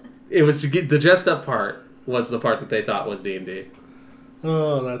 it was the dressed up part was the part that they thought was D&D.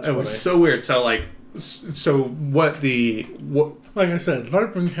 Oh, that's funny. It was so weird. So, like, what... Like I said,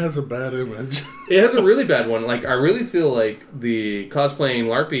 LARPing has a bad image. It has a really bad one. Like, I really feel like the cosplaying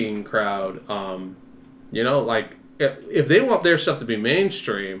LARPing crowd, like, if they want their stuff to be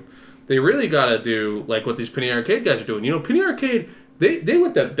mainstream, they really got to do like what these Penny Arcade guys are doing. Penny Arcade, they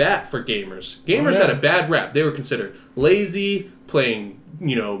went to bat for gamers. Gamers had a bad rap. They were considered lazy, playing,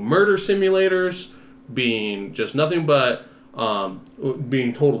 murder simulators, being just nothing but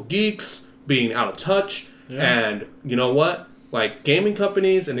being total geeks, being out of touch. Yeah. And you know what? Like, gaming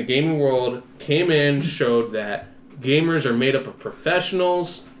companies and the gaming world came in, showed that gamers are made up of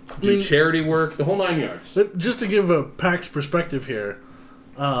professionals, do charity work, the whole 9 yards. Just to give a PAX perspective here,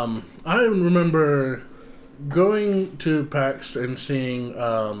 I remember going to PAX and seeing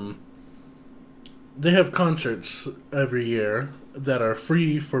they have concerts every year that are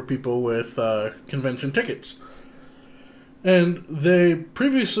free for people with convention tickets. And they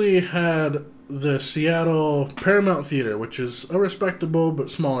previously had the Seattle Paramount Theater, which is a respectable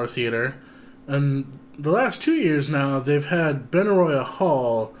but smaller theater. And the last 2 years now, they've had Benaroya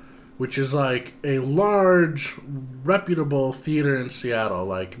Hall, which is like a large, reputable theater in Seattle,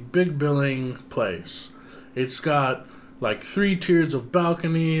 like big billing place. It's got like 3 tiers of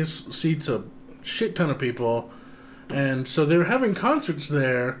balconies, seats a shit ton of people. And so they were having concerts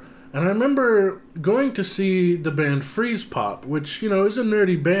there. And I remember going to see the band Freeze Pop, which, is a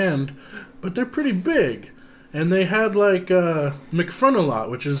nerdy band, but they're pretty big. And they had like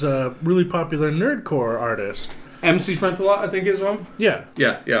McFrontalot, which is a really popular nerdcore artist. MC Frontalot, I think is one. Yeah.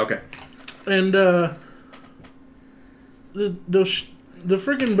 Yeah, okay. And the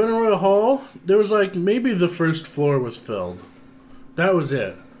freaking Benaroya Hall, there was like maybe the first floor was filled. That was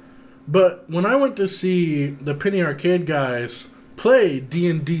it. But when I went to see the Penny Arcade guys play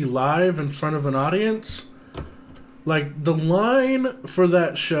D&D live in front of an audience, like, the line for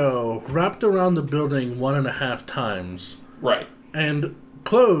that show wrapped around the building 1.5 times. Right. And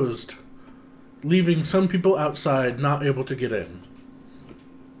closed, leaving some people outside not able to get in.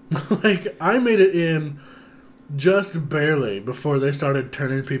 Like, I made it in just barely before they started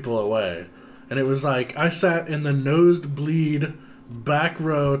turning people away. And it was like, I sat in the nosebleed back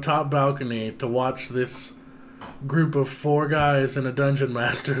row top balcony to watch this group of 4 guys and a dungeon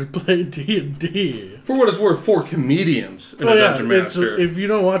master play D&D. For what it's worth, 4 comedians and a dungeon master. If you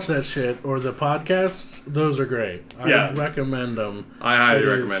don't watch that shit or the podcasts, those are great. I recommend them. I highly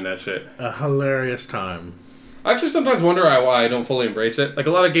recommend that shit. A hilarious time. I actually sometimes wonder why I don't fully embrace it. Like,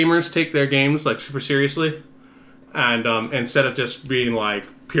 a lot of gamers take their games like super seriously, and instead of just being like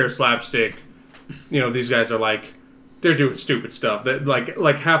pure slapstick, these guys are like, they're doing stupid stuff. That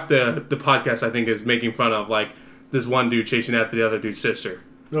like half the podcast I think is making fun of like this one dude chasing after the other dude's sister.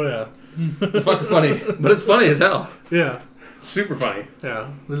 Oh yeah, fucking funny, but it's funny as hell. Yeah, super funny. Yeah,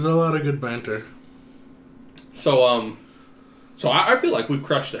 there's a lot of good banter. So I feel like we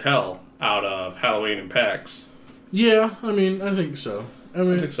crushed the hell out of Halloween and PAX. Yeah, I think so.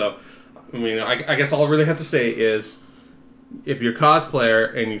 I think so. I guess all I really have to say is, if you're a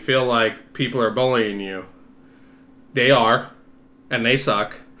cosplayer and you feel like people are bullying you, they are, and they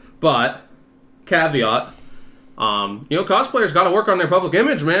suck. But, caveat, cosplayers got to work on their public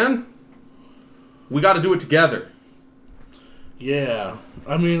image, man. We got to do it together. Yeah,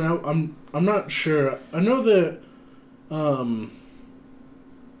 I mean, I'm not sure. I know that, I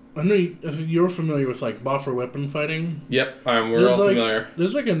know you're familiar with like boffer weapon fighting. Yep, we're all familiar.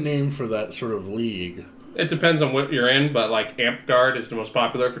 There's like a name for that sort of league. It depends on what you're in, but like Amp Guard is the most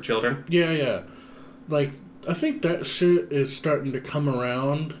popular for children. Yeah. Like, I think that shit is starting to come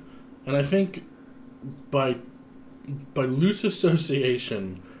around, and I think by loose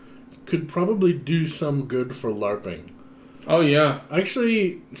association could probably do some good for LARPing. Oh, yeah.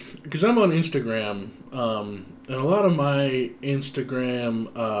 Actually, because I'm on Instagram, and a lot of my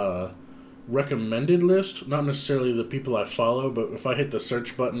Instagram recommended list, not necessarily the people I follow, but if I hit the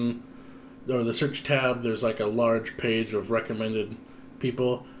search button or the search tab, there's like a large page of recommended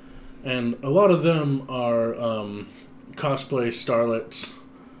people. And a lot of them are cosplay starlets,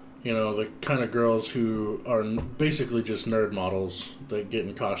 the kind of girls who are basically just nerd models that get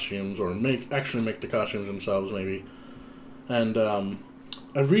in costumes or actually make the costumes themselves, maybe. And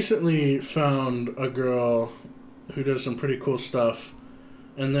I've recently found a girl who does some pretty cool stuff.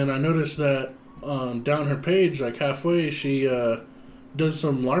 And then I noticed that down her page, like halfway, she does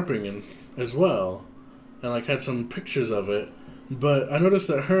some LARPing as well. And like had some pictures of it. But I noticed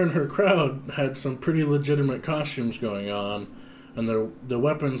that her and her crowd had some pretty legitimate costumes going on, and their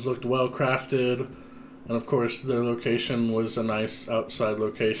weapons looked well crafted, and of course their location was a nice outside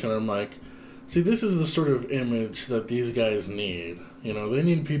location. I'm like, see, this is the sort of image that these guys need. They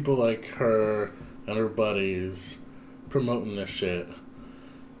need people like her and her buddies promoting this shit.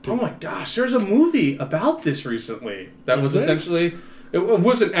 Oh my gosh, there's a movie about this recently. That was essentially, it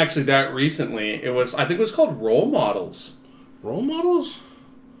wasn't actually that recently. I think it was called Role Models. Role Models?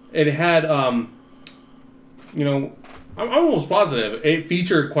 It had, I'm almost positive it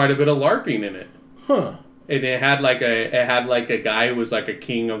featured quite a bit of LARPing in it. Huh. It had like a guy who was like a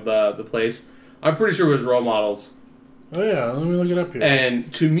king of the place. I'm pretty sure it was Role Models. Oh yeah, let me look it up here.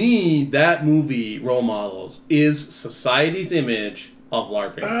 And to me, that movie, Role Models, is society's image of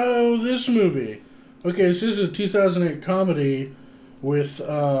LARPing. Oh, this movie. Okay, so this is a 2008 comedy with,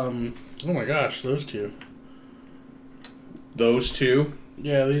 oh my gosh, those two. Those two?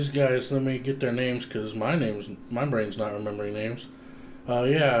 Yeah, these guys, let me get their names because my brain's not remembering names.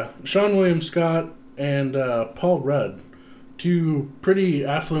 Sean William Scott and Paul Rudd. Two pretty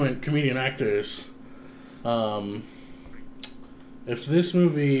affluent comedian actors. If this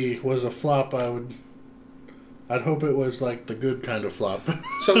movie was a flop, I'd hope it was like the good kind of flop.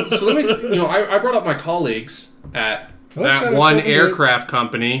 So let me, I brought up my colleagues at that one aircraft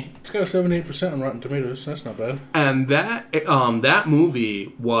company. It's got a 78% on Rotten Tomatoes. That's not bad. And that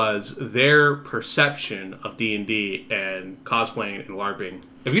movie was their perception of D&D and cosplaying and LARPing.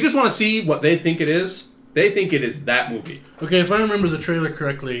 If you just want to see what they think it is, they think it is that movie. Okay, if I remember the trailer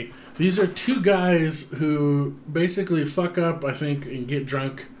correctly, these are two guys who basically fuck up, I think, and get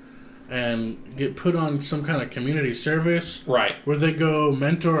drunk and get put on some kind of community service. Right. Where they go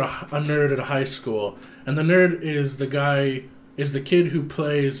mentor a nerd at a high school. And the nerd is the kid who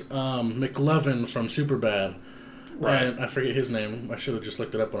plays McLovin from Superbad. Right. And I forget his name. I should have just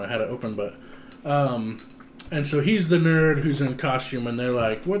looked it up when I had it open, but and so he's the nerd who's in costume, and they're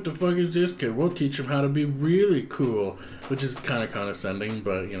like, what the fuck is this kid? We'll teach him how to be really cool, which is kind of condescending,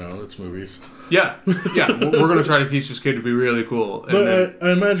 but, it's movies. Yeah. We're going to try to teach this kid to be really cool. And but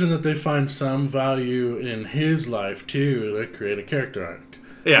I imagine that they find some value in his life, too, to create a character arc.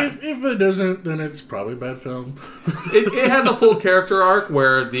 Yeah. If it doesn't, then it's probably a bad film. It has a full character arc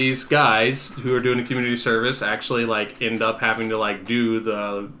where these guys who are doing a community service actually, end up having to, do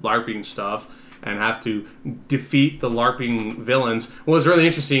the LARPing stuff and have to defeat the LARPing villains. What's really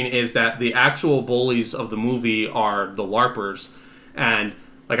interesting is that the actual bullies of the movie are the LARPers. And,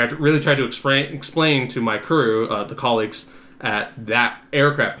 I really tried to explain to my crew, the colleagues at that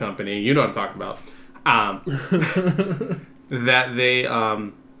aircraft company, you know what I'm talking about, that they,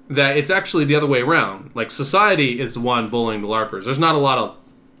 that it's actually the other way around. Society is the one bullying the LARPers. There's not a lot of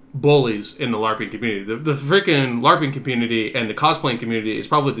bullies in the LARPing community. The freaking LARPing community and the cosplaying community is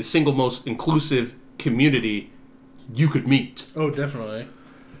probably the single most inclusive community you could meet. Oh, definitely.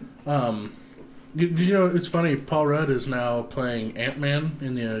 Did you know, it's funny, Paul Rudd is now playing Ant-Man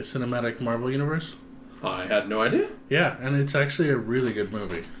in the cinematic Marvel universe? I had no idea. Yeah, and it's actually a really good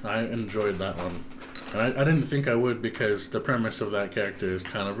movie. I enjoyed that one. And I didn't think I would because the premise of that character is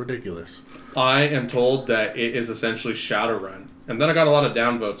kind of ridiculous. I am told that it is essentially Shadowrun. And then I got a lot of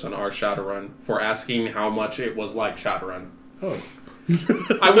downvotes on our Shadowrun for asking how much it was like Shadowrun. Oh.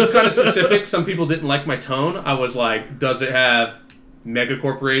 I was kind of specific. Some people didn't like my tone. I was like, does it have mega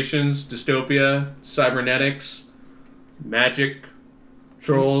corporations, dystopia, cybernetics, magic,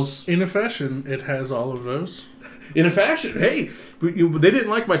 trolls. In a fashion, it has all of those. In a fashion, hey, they didn't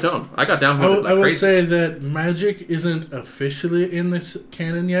like my tone. I got downvoted. I will say that magic isn't officially in this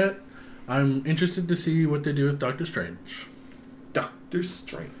canon yet. I'm interested to see what they do with Doctor Strange. Doctor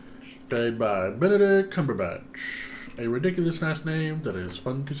Strange. Played by Benedict Cumberbatch. A ridiculous last name that is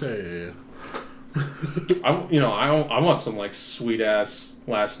fun to say. I want some like sweet ass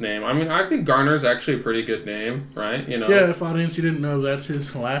last name. I mean, I think Garner's actually a pretty good name, right? You know. Yeah, if audience you didn't know, that's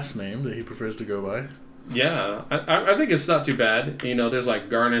his last name that he prefers to go by. Yeah, I think it's not too bad. You know, there's like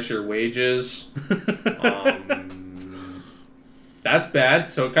garnish your wages. That's bad.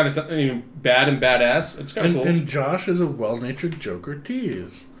 So kind of bad and badass. It's kind of cool. And Josh is a well-natured Joker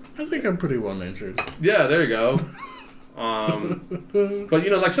tease. I think I'm pretty well-natured. Yeah, there you go. But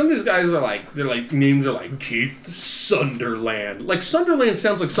you know, like some of these guys are like, their like names are like Keith Sunderland. Like Sunderland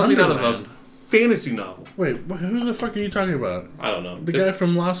sounds like something out of a fantasy novel. Wait, who the fuck are you talking about? I don't know. The guy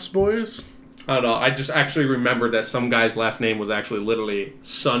from Lost Boys? I don't know. I just actually remembered that some guy's last name was actually literally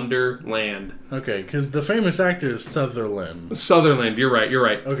Sunderland. Okay, because the famous actor is Sutherland. Sutherland. You're right.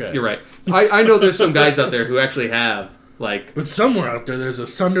 Okay. You're right. I know there's some guys out there who actually have like. But somewhere out there, there's a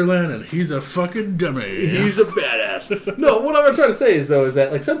Sunderland, and he's a fucking dummy. He's a badass. No, what I'm trying to say is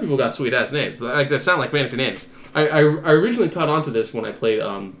that like some people got sweet ass names like that sound like fantasy names. I originally caught on to this when I played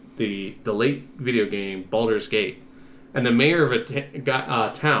the late video game Baldur's Gate. And the mayor of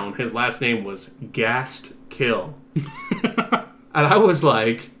a town, his last name was Gast Kill. And I was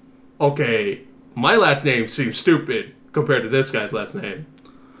like, okay, my last name seems stupid compared to this guy's last name.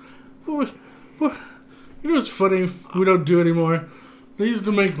 What? You know what's funny? We don't do anymore. They used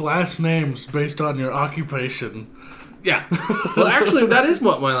to make last names based on your occupation. Yeah. Well, actually, that is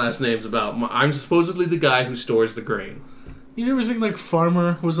what my last name's about. I'm supposedly the guy who stores the grain. You never think like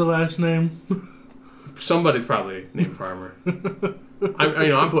Farmer was the last name? Somebody's probably named Farmer.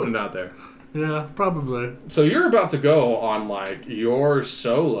 I'm putting it out there. Yeah, probably. So you're about to go on like your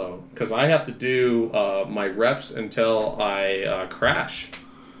solo because I have to do my reps until I crash.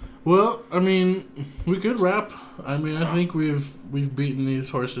 Well, I mean, we could rap. I mean, I think we've beaten these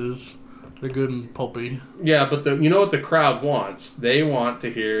horses. They're good and pulpy. Yeah, but you know what the crowd wants? They want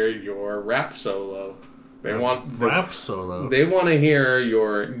to hear your rap solo. They want rap solo. They want to hear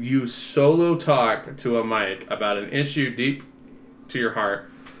you solo talk to a mic about an issue deep to your heart.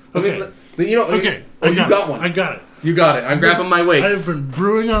 Okay. Okay. You got one. I got it. You got it. I'm grabbing my weights. I've been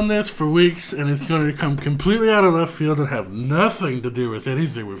brewing on this for weeks, and it's going to come completely out of left field and have nothing to do with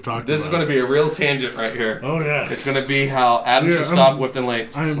anything we've talked about. This is going to be a real tangent right here. Oh, yes. It's going to be how Adam should stop lifting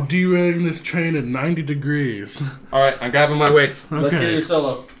weights. I'm derailing this train at 90 degrees. All right, I'm grabbing my weights. Okay. Let's hear your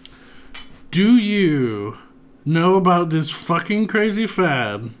solo. Do you know about this fucking crazy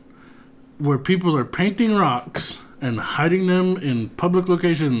fad where people are painting rocks and hiding them in public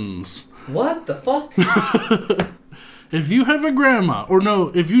locations? What the fuck? If you have a grandma,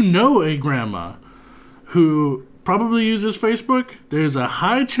 if you know a grandma who probably uses Facebook, there's a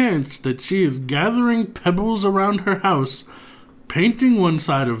high chance that she is gathering pebbles around her house, painting one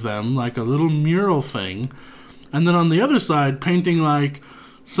side of them like a little mural thing, and then on the other side painting like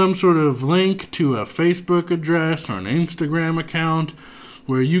some sort of link to a Facebook address or an Instagram account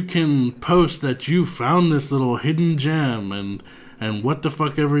where you can post that you found this little hidden gem and what the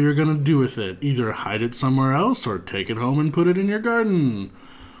fuck ever you're gonna do with it. Either hide it somewhere else or take it home and put it in your garden.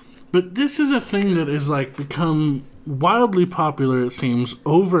 But this is a thing that is like become wildly popular, it seems,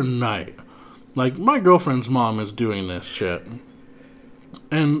 overnight. Like, my girlfriend's mom is doing this shit.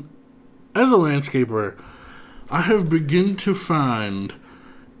 And as a landscaper, I have begun to find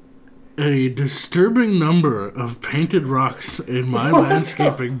a disturbing number of painted rocks in my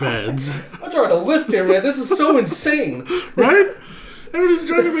landscaping beds. I'm trying to lift here, man. This is so insane. Right? It is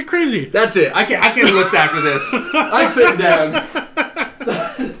driving me crazy. That's it. I can lift after this. I'm sitting down.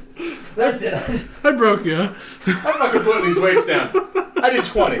 That's it. I broke you. I'm fucking putting these weights down. I did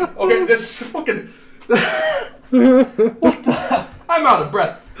 20. Okay, this is fucking... What the... I'm out of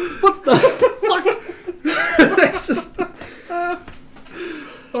breath. What the fuck? It's just...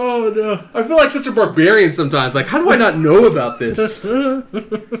 Oh, no. I feel like such a barbarian sometimes. Like, how do I not know about this? Well,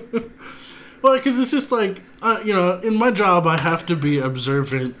 because it's just like, in my job, I have to be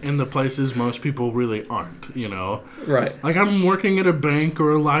observant in the places most people really aren't, Right. Like, I'm working at a bank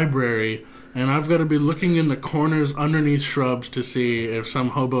or a library, and I've got to be looking in the corners underneath shrubs to see if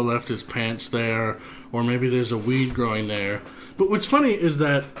some hobo left his pants there, or maybe there's a weed growing there. But what's funny is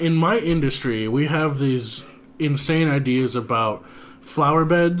that in my industry, we have these insane ideas about flower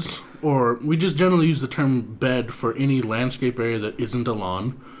beds, or we just generally use the term bed for any landscape area that isn't a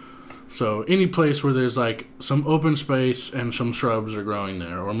lawn. So any place where there's like some open space and some shrubs are growing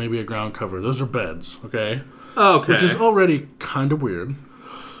there, or maybe a ground cover, those are beds, okay? Okay. Which is already kind of weird.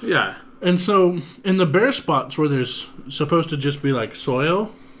 Yeah. And so in the bare spots where there's supposed to just be like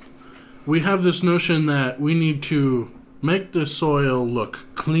soil, we have this notion that we need to make the soil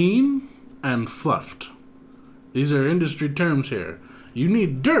look clean and fluffed. These are industry terms here. You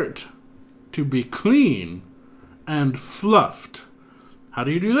need dirt to be clean and fluffed. How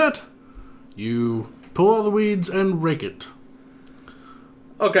do you do that? You pull all the weeds and rake it.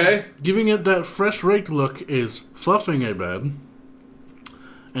 Okay. Giving it that fresh raked look is fluffing a bed,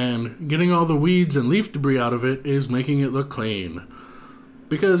 and getting all the weeds and leaf debris out of it is making it look clean.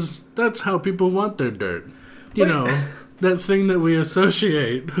 Because that's how people want their dirt. You know, that thing that we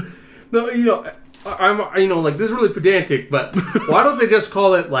associate. No, I'm like, this is really pedantic, but why don't they just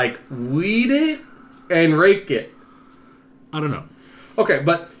call it, like, weed it and rake it? I don't know. Okay,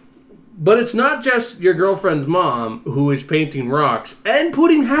 but it's not just your girlfriend's mom who is painting rocks and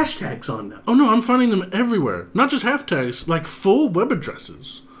putting hashtags on them. Oh no, I'm finding them everywhere. Not just hashtags, like full web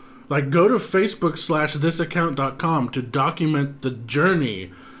addresses. Like go to Facebook/thisaccount.com to document the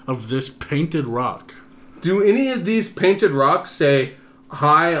journey of this painted rock. Do any of these painted rocks say,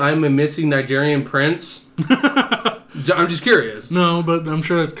 "Hi, I'm a missing Nigerian prince"? I'm just curious. No, but I'm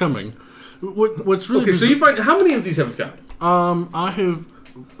sure it's coming. What's really Okay, so you find, how many of these have you found? I have,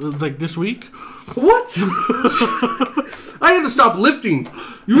 like this week. What? I had to stop lifting.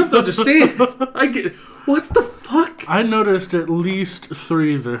 You have to understand. I get. What the fuck? I noticed at least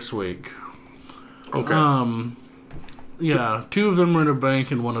 3 this week. Okay. Yeah, 2 of them were in a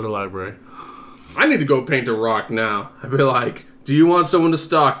bank and 1 at a library. I need to go paint a rock now. I'd be like, do you want someone to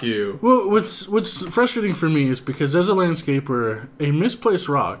stalk you? Well, what's frustrating for me is because as a landscaper, a misplaced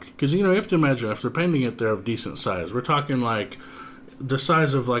rock, because you have to imagine if they're painting it, they're of decent size. We're talking like the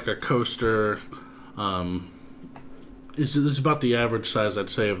size of like a coaster. It's about the average size, I'd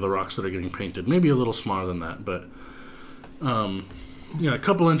say, of the rocks that are getting painted. Maybe a little smaller than that, but a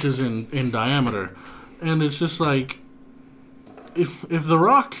couple inches in diameter. And it's just like, if the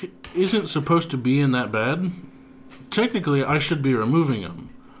rock isn't supposed to be in that bed, technically I should be removing them.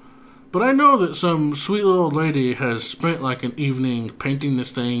 But I know that some sweet little lady has spent like an evening painting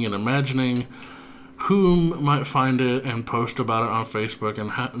this thing and imagining whom might find it and post about it on Facebook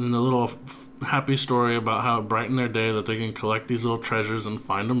and a little happy story about how it brightened their day that they can collect these little treasures and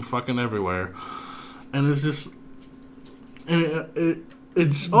find them fucking everywhere. And it's just... And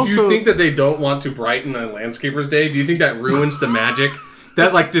it's also... Do you think that they don't want to brighten a landscaper's day? Do you think that ruins the magic?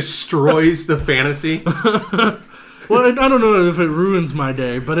 That, like, destroys the fantasy? Well, I don't know if it ruins my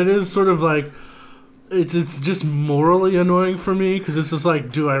day, but it is sort of like... It's just morally annoying for me, because it's just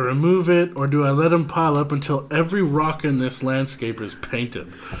like, do I remove it, or do I let them pile up until every rock in this landscape is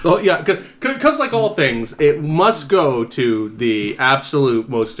painted? Well, yeah, because like all things, it must go to the absolute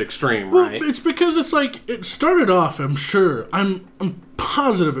most extreme, right? Well, it's because it's like, it started off, I'm sure, I'm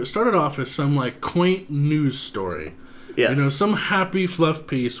positive it started off as some like quaint news story. Yes. Some happy fluff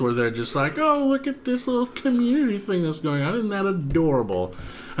piece where they're just like, oh, look at this little community thing that's going on. Isn't that adorable?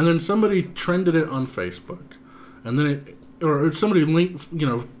 And then somebody trended it on Facebook. And then somebody linked,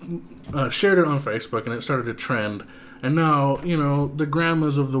 shared it on Facebook and it started to trend. And now, the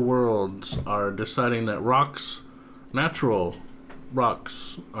grandmas of the world are deciding that natural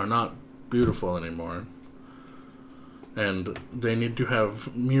rocks, are not beautiful anymore. And they need to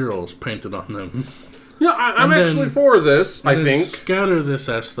have murals painted on them. Yeah, I'm actually for this, I think. Scatter this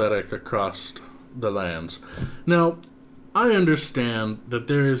aesthetic across the lands. Now, I understand that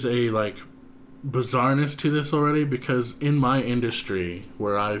there is a, bizarreness to this already, because in my industry,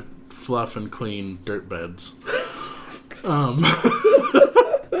 where I fluff and clean dirt beds, that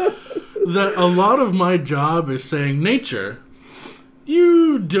a lot of my job is saying, nature,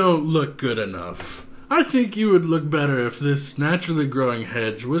 you don't look good enough. I think you would look better if this naturally growing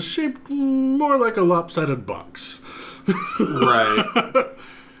hedge was shaped more like a lopsided box. Right.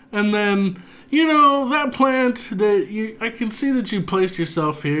 And then, that plant that I can see that you placed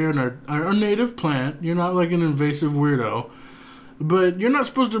yourself here in our native plant. You're not like an invasive weirdo. But you're not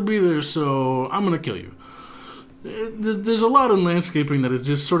supposed to be there, so I'm going to kill you. There's a lot in landscaping that is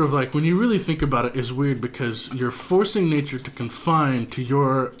just sort of like, when you really think about it, is weird because you're forcing nature to confine to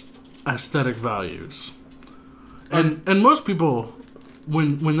your aesthetic values. And most people,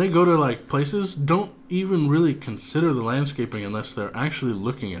 when they go to places, don't even really consider the landscaping unless they're actually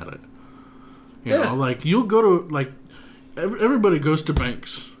looking at it. You'll go to everybody goes to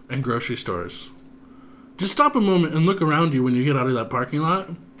banks and grocery stores just stop a moment and look around you when you get out of that parking lot.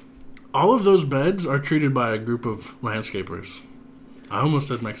 All of those beds are treated by a group of landscapers. I almost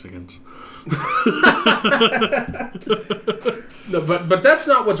said Mexicans. No, but that's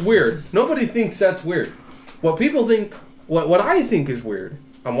not what's weird. Nobody thinks that's weird. What people think, what I think is weird,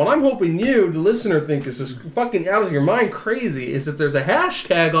 and what I'm hoping you, the listener, think is just fucking out of your mind crazy, is that there's a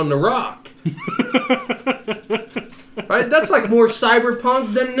hashtag on the rock. Right? That's like more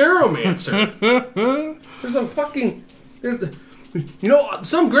cyberpunk than Neuromancer. There's a fucking...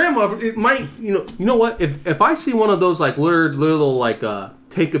 some grandma, it might, you know what? If I see one of those like little like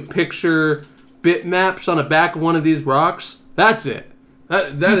take a picture bitmaps on the back of one of these rocks, that's it.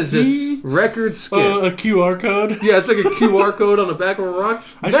 That is just record skip. A QR code? Yeah, it's like a QR code on the back of a rock.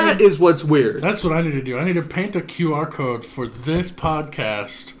 That is what's weird. That's what I need to do. I need to paint a QR code for this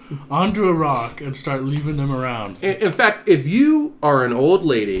podcast onto a rock and start leaving them around. In fact, if you are an old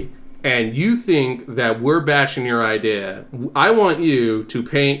lady and you think that we're bashing your idea, I want you to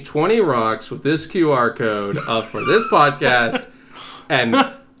paint 20 rocks with this QR code up for this podcast, and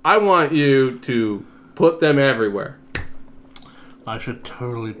I want you to put them everywhere. I should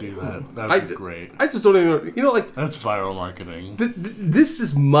totally do that. That'd be great. I just don't even know, like... That's viral marketing. This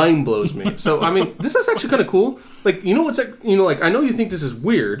just mind blows me. So, I mean, this is actually kind of cool. Like, you know what's like... like, I know you think this is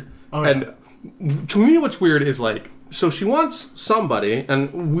weird, and to me what's weird is, like, so she wants somebody,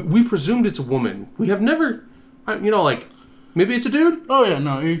 and we presumed it's a woman. We have never... like, maybe it's a dude? Oh, yeah,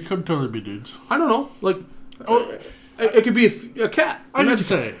 no, it could totally be dudes. I don't know. Like, it could be a cat. I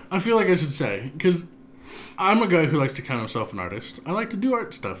feel like I should say, because... I'm a guy who likes to count himself an artist. I like to do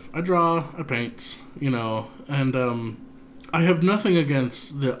art stuff. I draw, I paint, and I have nothing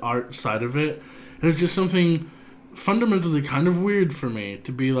against the art side of it. It's just something fundamentally kind of weird for me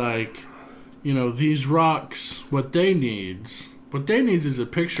to be like, these rocks, what they needs is a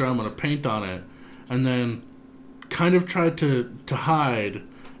picture I'm going to paint on it and then kind of try to hide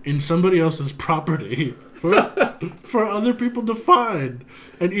in somebody else's property for other people to find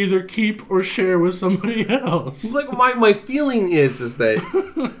and either keep or share with somebody else. Like, my feeling is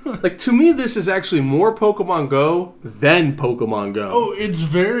that, like, to me, this is actually more Pokemon Go than Pokemon Go. Oh, it's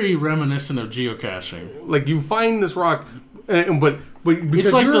very reminiscent of geocaching. Like, you find this rock, but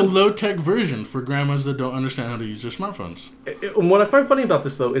it's like the low-tech version for grandmas that don't understand how to use their smartphones. What I find funny about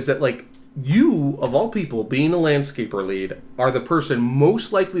this, though, is that, like, you, of all people, being a landscaper lead, are the person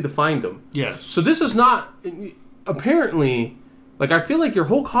most likely to find them. Yes. So this is not... Apparently, like, I feel like your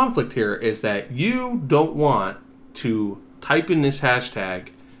whole conflict here is that you don't want to type in this hashtag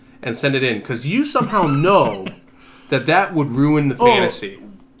and send it in, because you somehow know that would ruin the fantasy.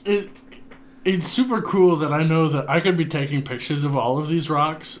 It's super cool that I know that I could be taking pictures of all of these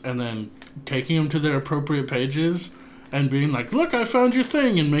rocks and then taking them to their appropriate pages and being like, look, I found your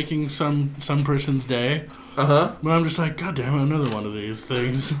thing, and making some person's day. Uh-huh. But I'm just like, God damn it, another one of these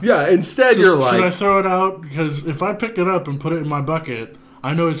things. Yeah, instead you're like... Should I throw it out? Because if I pick it up and put it in my bucket,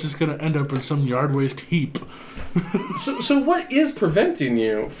 I know it's just going to end up in some yard waste heap. So what is preventing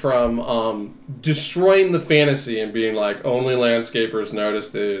you from destroying the fantasy and being like, only landscapers notice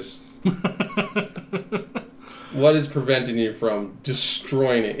these? What is preventing you from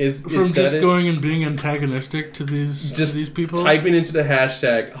destroying it? From just going and being antagonistic to these people? Typing into the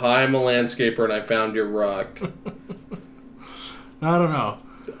hashtag, hi, I'm a landscaper and I found your rock. I don't know.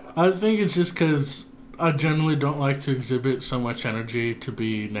 I think it's just because I generally don't like to exhibit so much energy to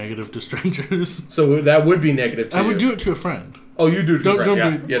be negative to strangers. So that would be negative to you. I would do it to a friend. Oh, you do it to a friend.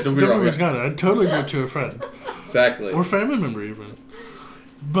 Don't be wrong. Yeah. I'd totally do it to a friend. Exactly. Or family member even.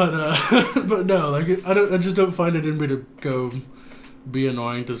 But no, like I just don't find it in me to go be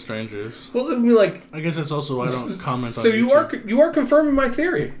annoying to strangers. Well, I mean, like, I guess that's also why I don't comment on So YouTube. you are confirming my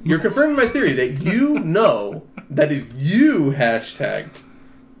theory. You're confirming my theory that you know that if you hashtagged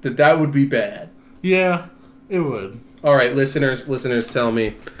that would be bad. Yeah, it would. All right, listeners, tell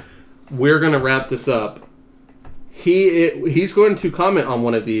me. We're gonna wrap this up. He's going to comment on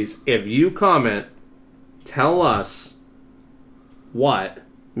one of these. If you comment, tell us what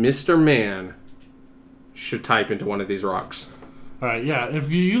Mr. Man should type into one of these rocks. All right, yeah.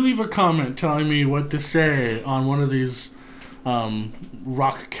 If you leave a comment telling me what to say on one of these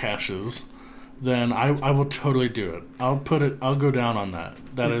rock caches, then I will totally do it. I'll go down on that.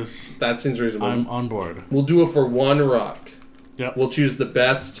 That seems reasonable. I'm on board. We'll do it for one rock. Yep. We'll choose the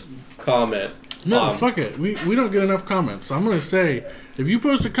best comment. No, fuck it. We don't get enough comments. So I'm gonna say, if you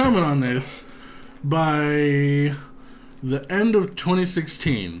post a comment on this by the end of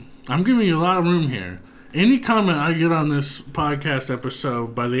 2016, I'm giving you a lot of room here. Any comment I get on this podcast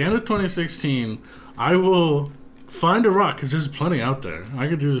episode by the end of 2016, I will find a rock, because there's plenty out there. I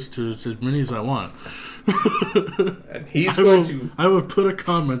could do this to as many as I want. And he's going to... I will put a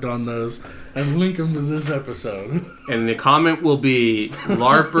comment on those and link them to this episode. And the comment will be,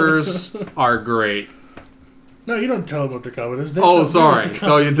 LARPers are great. No, you don't tell them what the comment is. Oh, sorry.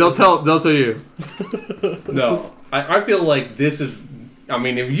 They'll tell you. No. I feel like this is... I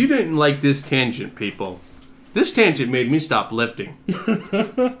mean, if you didn't like this tangent, people, this tangent made me stop lifting.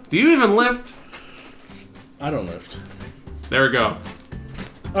 Do you even lift? I don't lift. There we go.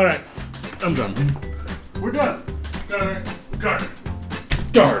 All right. I'm done. We're done. Garner.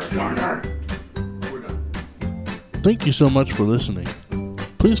 We're done. Thank you so much for listening.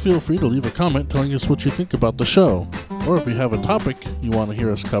 Please feel free to leave a comment telling us what you think about the show. Or if you have a topic you want to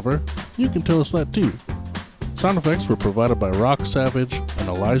hear us cover, you can tell us that too. Sound effects were provided by Rock Savage and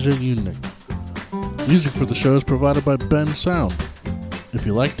Elijah Unick. Music for the show is provided by Ben Sound. If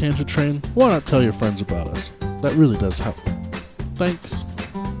you like Tangent Train, why not tell your friends about us? That really does help. Thanks.